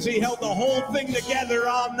last, because he held the whole thing together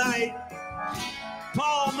all night,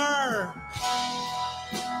 Paul Murr.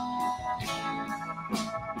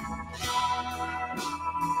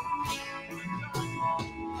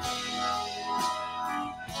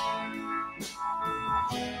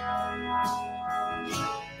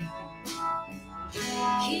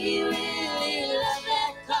 He really loved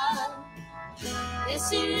that car. Yes,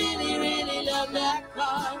 he really, really loved that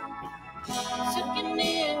car. Took him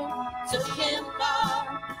near, took him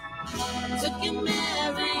far, took him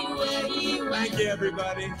everywhere he went. Thank you,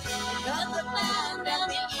 everybody. Got the man down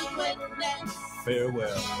the equipment.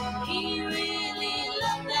 Farewell. He really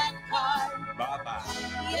loved that car. Bye-bye.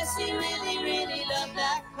 Yes, he really, really loved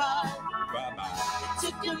that car. Bye-bye.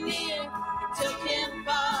 Took him near, took him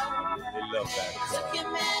far, They love that. took him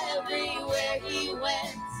everywhere he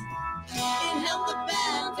went. He held the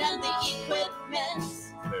band and the equipment.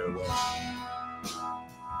 Farewell.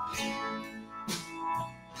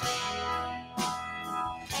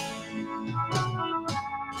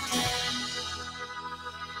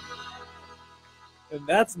 And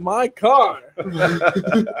that's my car.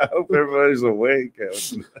 I hope everybody's awake.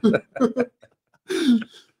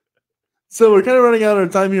 So we're kind of running out of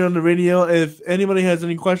time here on the radio. If anybody has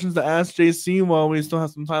any questions to ask JC while we still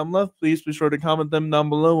have some time left, please be sure to comment them down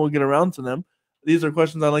below. We'll get around to them. These are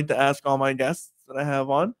questions I like to ask all my guests that I have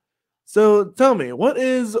on. So tell me, what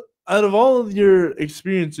is, out of all of your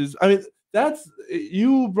experiences, I mean,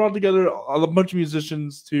 you brought together a bunch of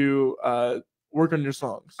musicians to work on your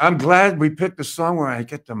songs. I'm glad we picked a song where I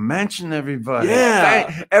get to mention everybody.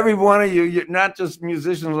 Yeah. Every one of you. You're not just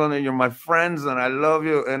musicians on it. You're my friends, and I love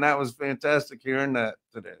you. And that was fantastic hearing that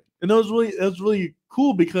today. And it was really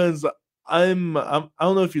cool because I don't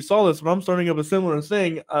know if you saw this, but I'm starting up a similar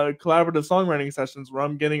thing, collaborative songwriting sessions where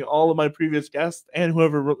I'm getting all of my previous guests and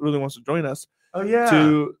whoever really wants to join us. Oh yeah.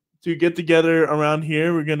 To get together around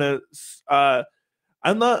here. We're gonna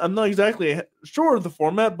I'm not exactly sure of the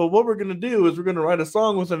format, but what we're gonna do is we're gonna write a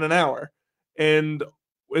song within an hour, and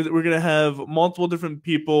we're gonna have multiple different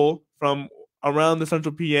people from around the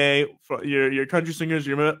Central PA, your country singers,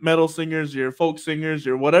 your metal singers, your folk singers,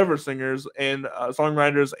 your whatever singers, and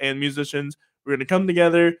songwriters and musicians. We're gonna come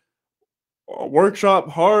together, workshop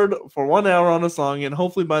hard for 1 hour on a song, and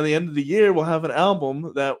hopefully by the end of the year we'll have an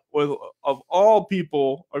album that of all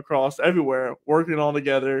people across everywhere working all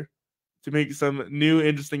together to make some new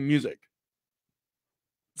interesting music.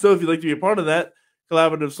 So if you'd like to be a part of that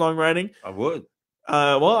collaborative songwriting, I would.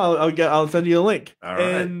 I'll send you a link. All right.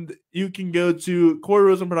 And you can go to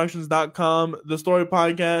CoreyRosenProductions.com. The Story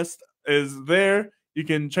Podcast is there. You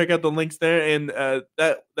can check out the links there, and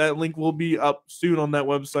that link will be up soon on that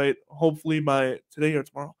website, hopefully by today or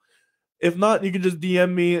tomorrow. If not, you can just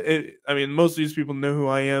DM me. Most of these people know who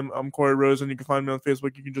I am. I'm Corey Rosen. You can find me on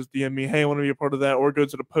Facebook. You can just DM me, hey, I want to be a part of that, or go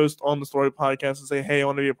to the post on the Story Podcast and say, hey, I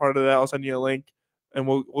want to be a part of that. I'll send you a link, and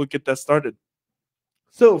we'll get that started.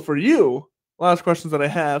 So for you, last questions that I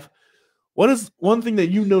have, what is one thing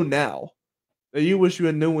that you know now that you wish you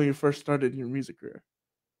had known when you first started your music career?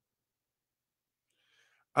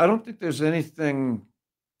 I don't think there's anything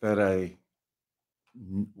that I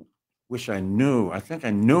wish I knew. I think I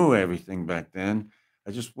knew everything back then.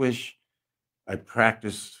 I just wish I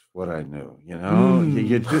practiced what I knew. You know,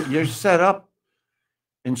 you're set up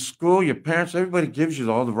in school. Your parents, everybody gives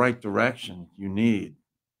you all the right direction you need,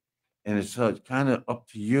 and it's kind of up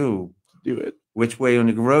to you to do it. Which way on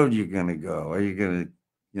the road you're going to go? Are you going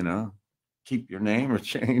to, keep your name or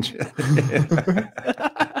change it?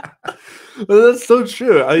 Well, that's so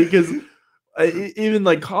true. Because even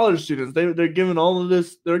like college students, they're given all of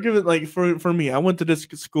this. They're given, like, for me, I went to this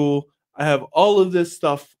school. I have all of this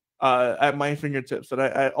stuff at my fingertips that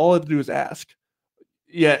I all I have to do is ask.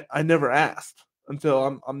 Yet I never asked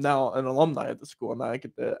until I'm now an alumni at the school, and now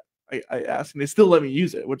I ask, and they still let me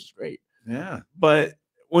use it, which is great. Yeah. But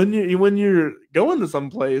when you're going to some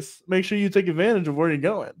place, make sure you take advantage of where you're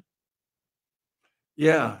going.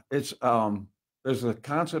 Yeah, it's There's a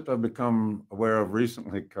concept I've become aware of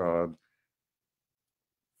recently called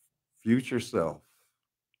future self,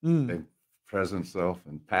 Mm. and present self,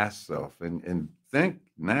 and past self, and think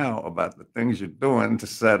now about the things you're doing to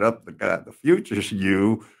set up the future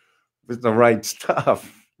you with the right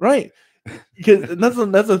stuff. Right. Because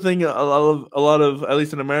that's the thing. A lot of at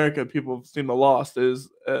least in America, people seem to lost is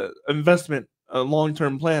investment, long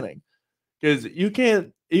term planning. Because you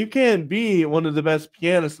can't be one of the best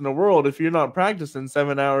pianists in the world if you're not practicing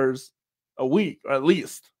 7 hours a week, or at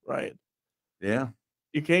least, right? Yeah.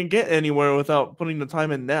 You can't get anywhere without putting the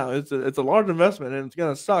time in now. It's a large investment and it's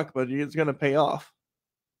gonna suck, but it's gonna pay off.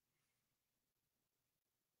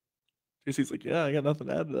 JC's like, yeah, I got nothing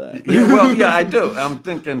to add to that. Yeah, well, yeah, I do. I'm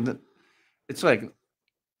thinking that it's like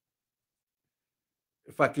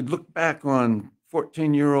if I could look back on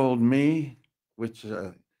 14-year-old me, which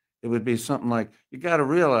it would be something like, you got to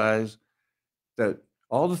realize that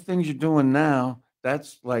all the things you're doing now,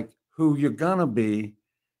 that's like who you're gonna be,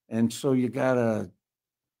 and so you got to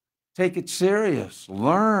take it serious,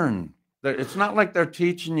 learn. It's not like they're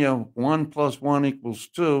teaching you 1 + 1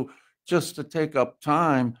 = 2 just to take up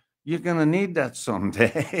time. You're gonna need that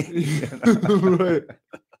someday. You know? Right.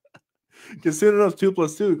 Because soon enough, 2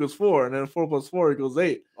 + 2 = 4, and then 4 + 4 =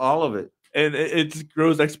 8, All of it. and it just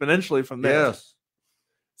grows exponentially from there. Yes.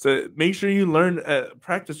 So make sure you learn,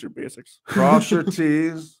 practice your basics. Cross your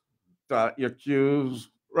T's, dot your Q's.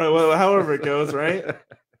 Right. Well, however it goes, right?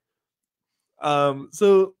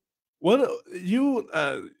 So what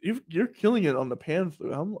you're killing it on the pan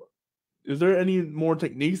flute. Is there any more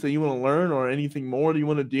techniques that you want to learn, or anything more that you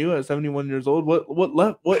want to do at 71 years old?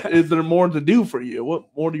 What is there more to do for you? What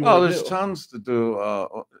more do you want to do? There's tons to do.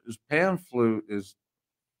 This pan flute is.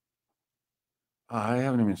 I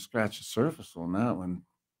haven't even scratched the surface on that one.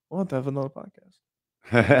 We'll have to have another podcast.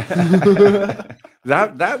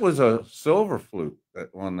 that was a silver flute that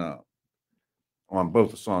on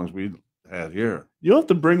both the songs we had here. You'll have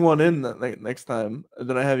to bring one in next time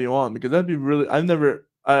that I have you on, because that'd be really.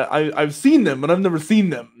 I've seen them, but I've never seen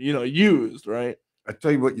them, used, right? I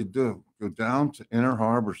tell you what you do. Go down to Inner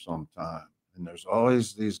Harbor sometime, and there's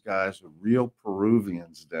always these guys who are real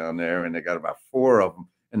Peruvians down there, and they got about 4 of them.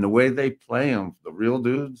 And the way they play them, the real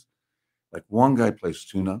dudes, like one guy plays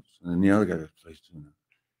 2 notes, and then the other guy plays 2 notes,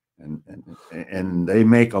 and they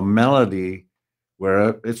make a melody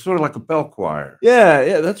where it's sort of like a bell choir.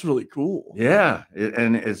 Yeah, that's really cool. Yeah,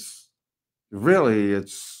 it's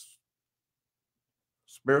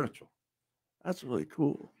spiritual. That's really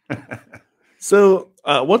cool. So,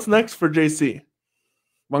 what's next for JC?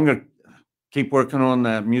 I'm gonna keep working on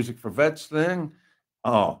that Music for Vets thing.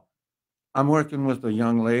 I'm working with a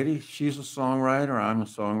young lady. She's a songwriter. I'm a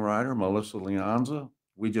songwriter, Melissa Leonza.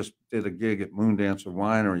 We just did a gig at Moondancer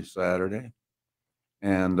Winery Saturday.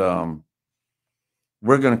 And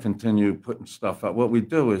we're going to continue putting stuff out. What we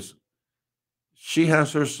do is she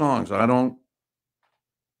has her songs. You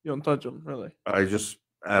don't touch them, really. I just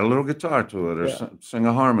add a little guitar to it, or sing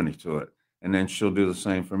a harmony to it. And then she'll do the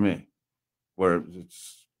same for me. Where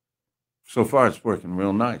so far it's working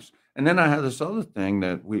real nice. And then I have this other thing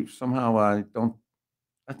that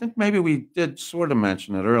I think maybe we did sort of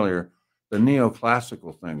mention it earlier, the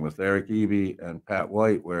neoclassical thing with Eric Eby and Pat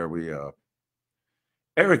White, where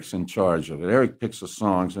Eric's in charge of it. Eric picks the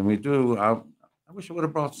songs, and we do. I wish I would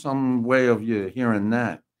have brought some way of you hearing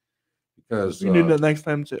that, because you do that next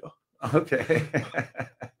time too. Okay.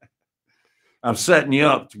 I'm setting you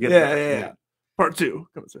up to get that. Part 2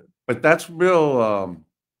 comes in. But that's a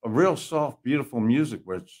real soft, beautiful music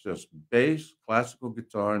where it's just bass, classical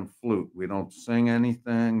guitar, and flute. We don't sing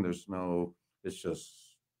anything. It's just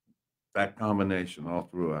that combination all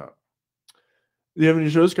throughout. Do you have any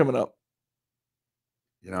shows coming up?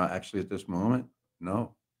 Actually at this moment,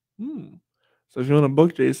 no. So if you want to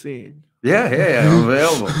book JC. Yeah, I'm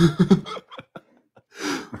available.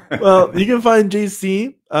 Well, you can find JC.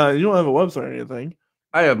 You don't have a website or anything.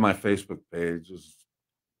 I have my Facebook page.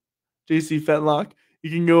 JC Fetlock. You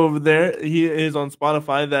can go over there. He is on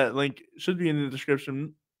Spotify. That link should be in the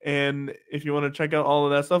description. And if you want to check out all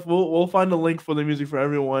of that stuff, we'll find a link for the Music for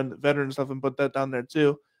Everyone veteran stuff and put that down there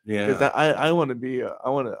too. Yeah, because I want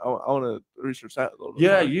to research that a little bit.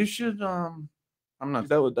 Yeah, more. You should. I'm not.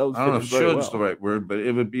 That was. I don't know if "should's" the right word, but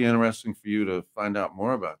it would be interesting for you to find out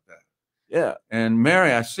more about that. Yeah. And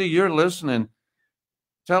Mary, I see you're listening.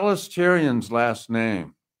 Tell us Tyrion's last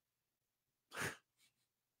name.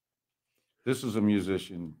 This is a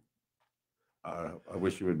musician. I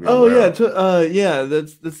wish you would be. Oh yeah,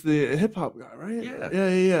 that's the hip hop guy, right?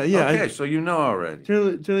 Yeah. Okay, so you know already.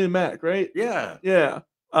 Tilly Mac, right? Yeah.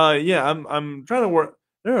 I'm trying to work.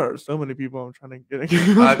 There are so many people I'm trying to get.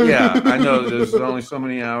 Yeah, I know. There's only so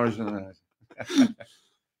many hours in that.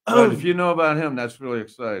 But if you know about him, that's really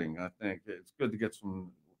exciting. I think it's good to get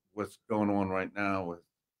some what's going on right now with.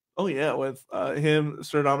 Oh yeah, with him,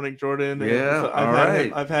 Sir Dominic Jordan. And Yeah, so all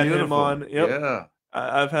right. I've had him Beautiful. on. Yep. Yeah.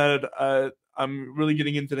 I've had. I'm really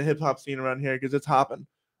getting into the hip hop scene around here because it's hopping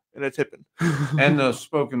and it's hipping. And the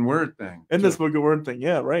spoken word thing. And the spoken word thing.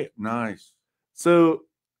 Yeah, right. Nice. So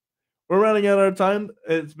we're rounding out our time.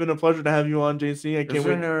 It's been a pleasure to have you on, JC. I can't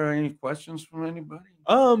wait. Is there any questions from anybody?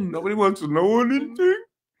 Nobody wants to know anything.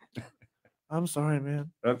 I'm sorry,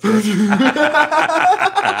 man. Okay.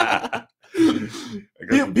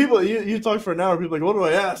 People, you talk for an hour. People are like, what do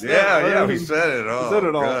I ask? Yeah, we said it all. Said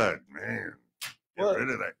it all. Good, man. Get rid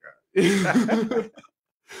of that guy.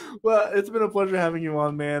 Well, it's been a pleasure having you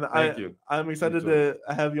on, man. Thank you. I'm excited to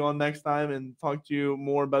have you on next time and talk to you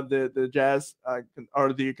more about the jazz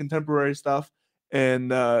or the contemporary stuff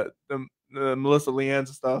and the Melissa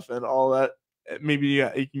Leanne's stuff and all that. Maybe you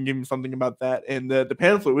can give me something about that and the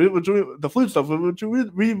pan flute, the flute stuff, which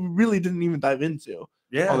we really didn't even dive into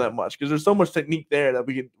all that much because there's so much technique there that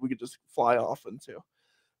we could just fly off into.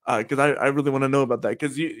 Because I really want to know about that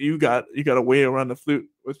because you got a way around the flute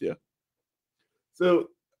with you. So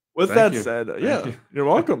with that said, you're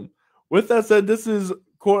welcome. With that said,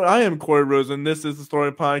 I am Corey Rosen. This is the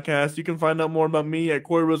Story Podcast. You can find out more about me at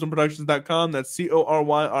CoreyRosenProductions.com. That's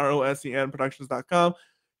CORYROSEN Productions.com.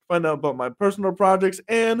 Find out about my personal projects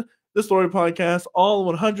and the Story Podcast, all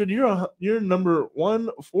 100. You're number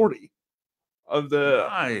 140 of the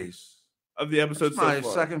episodes. That's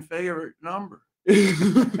my second favorite number.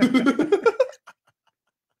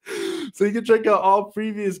 So you can check out all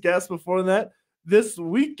previous guests before that. This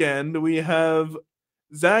weekend we have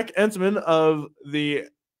Zach Entman of the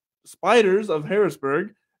Spiders of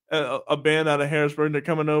Harrisburg, a band out of Harrisburg. They're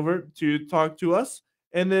coming over to talk to us.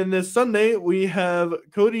 And then this Sunday, we have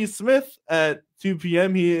Cody Smith at 2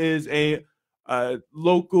 p.m. He is a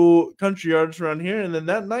local country artist around here. And then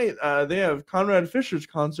that night, they have Conrad Fisher's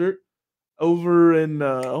concert over in,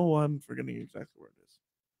 I'm forgetting exactly where it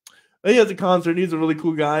is. He has a concert. He's a really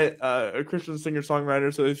cool guy, a Christian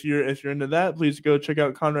singer-songwriter. So if you're into that, please go check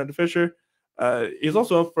out Conrad Fisher. He's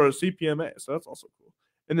also up for a CPMA, so that's also cool.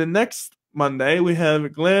 And then next Monday, we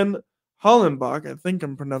have Glenn Hollenbach. I think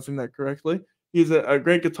I'm pronouncing that correctly. He's a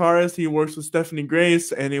great guitarist. He works with Stephanie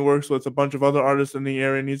Grace, and he works with a bunch of other artists in the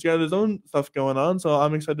area, and he's got his own stuff going on. So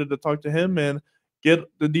I'm excited to talk to him and get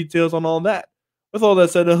the details on all that. With all that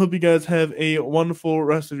said, I hope you guys have a wonderful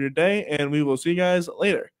rest of your day, and we will see you guys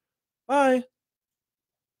later. Bye.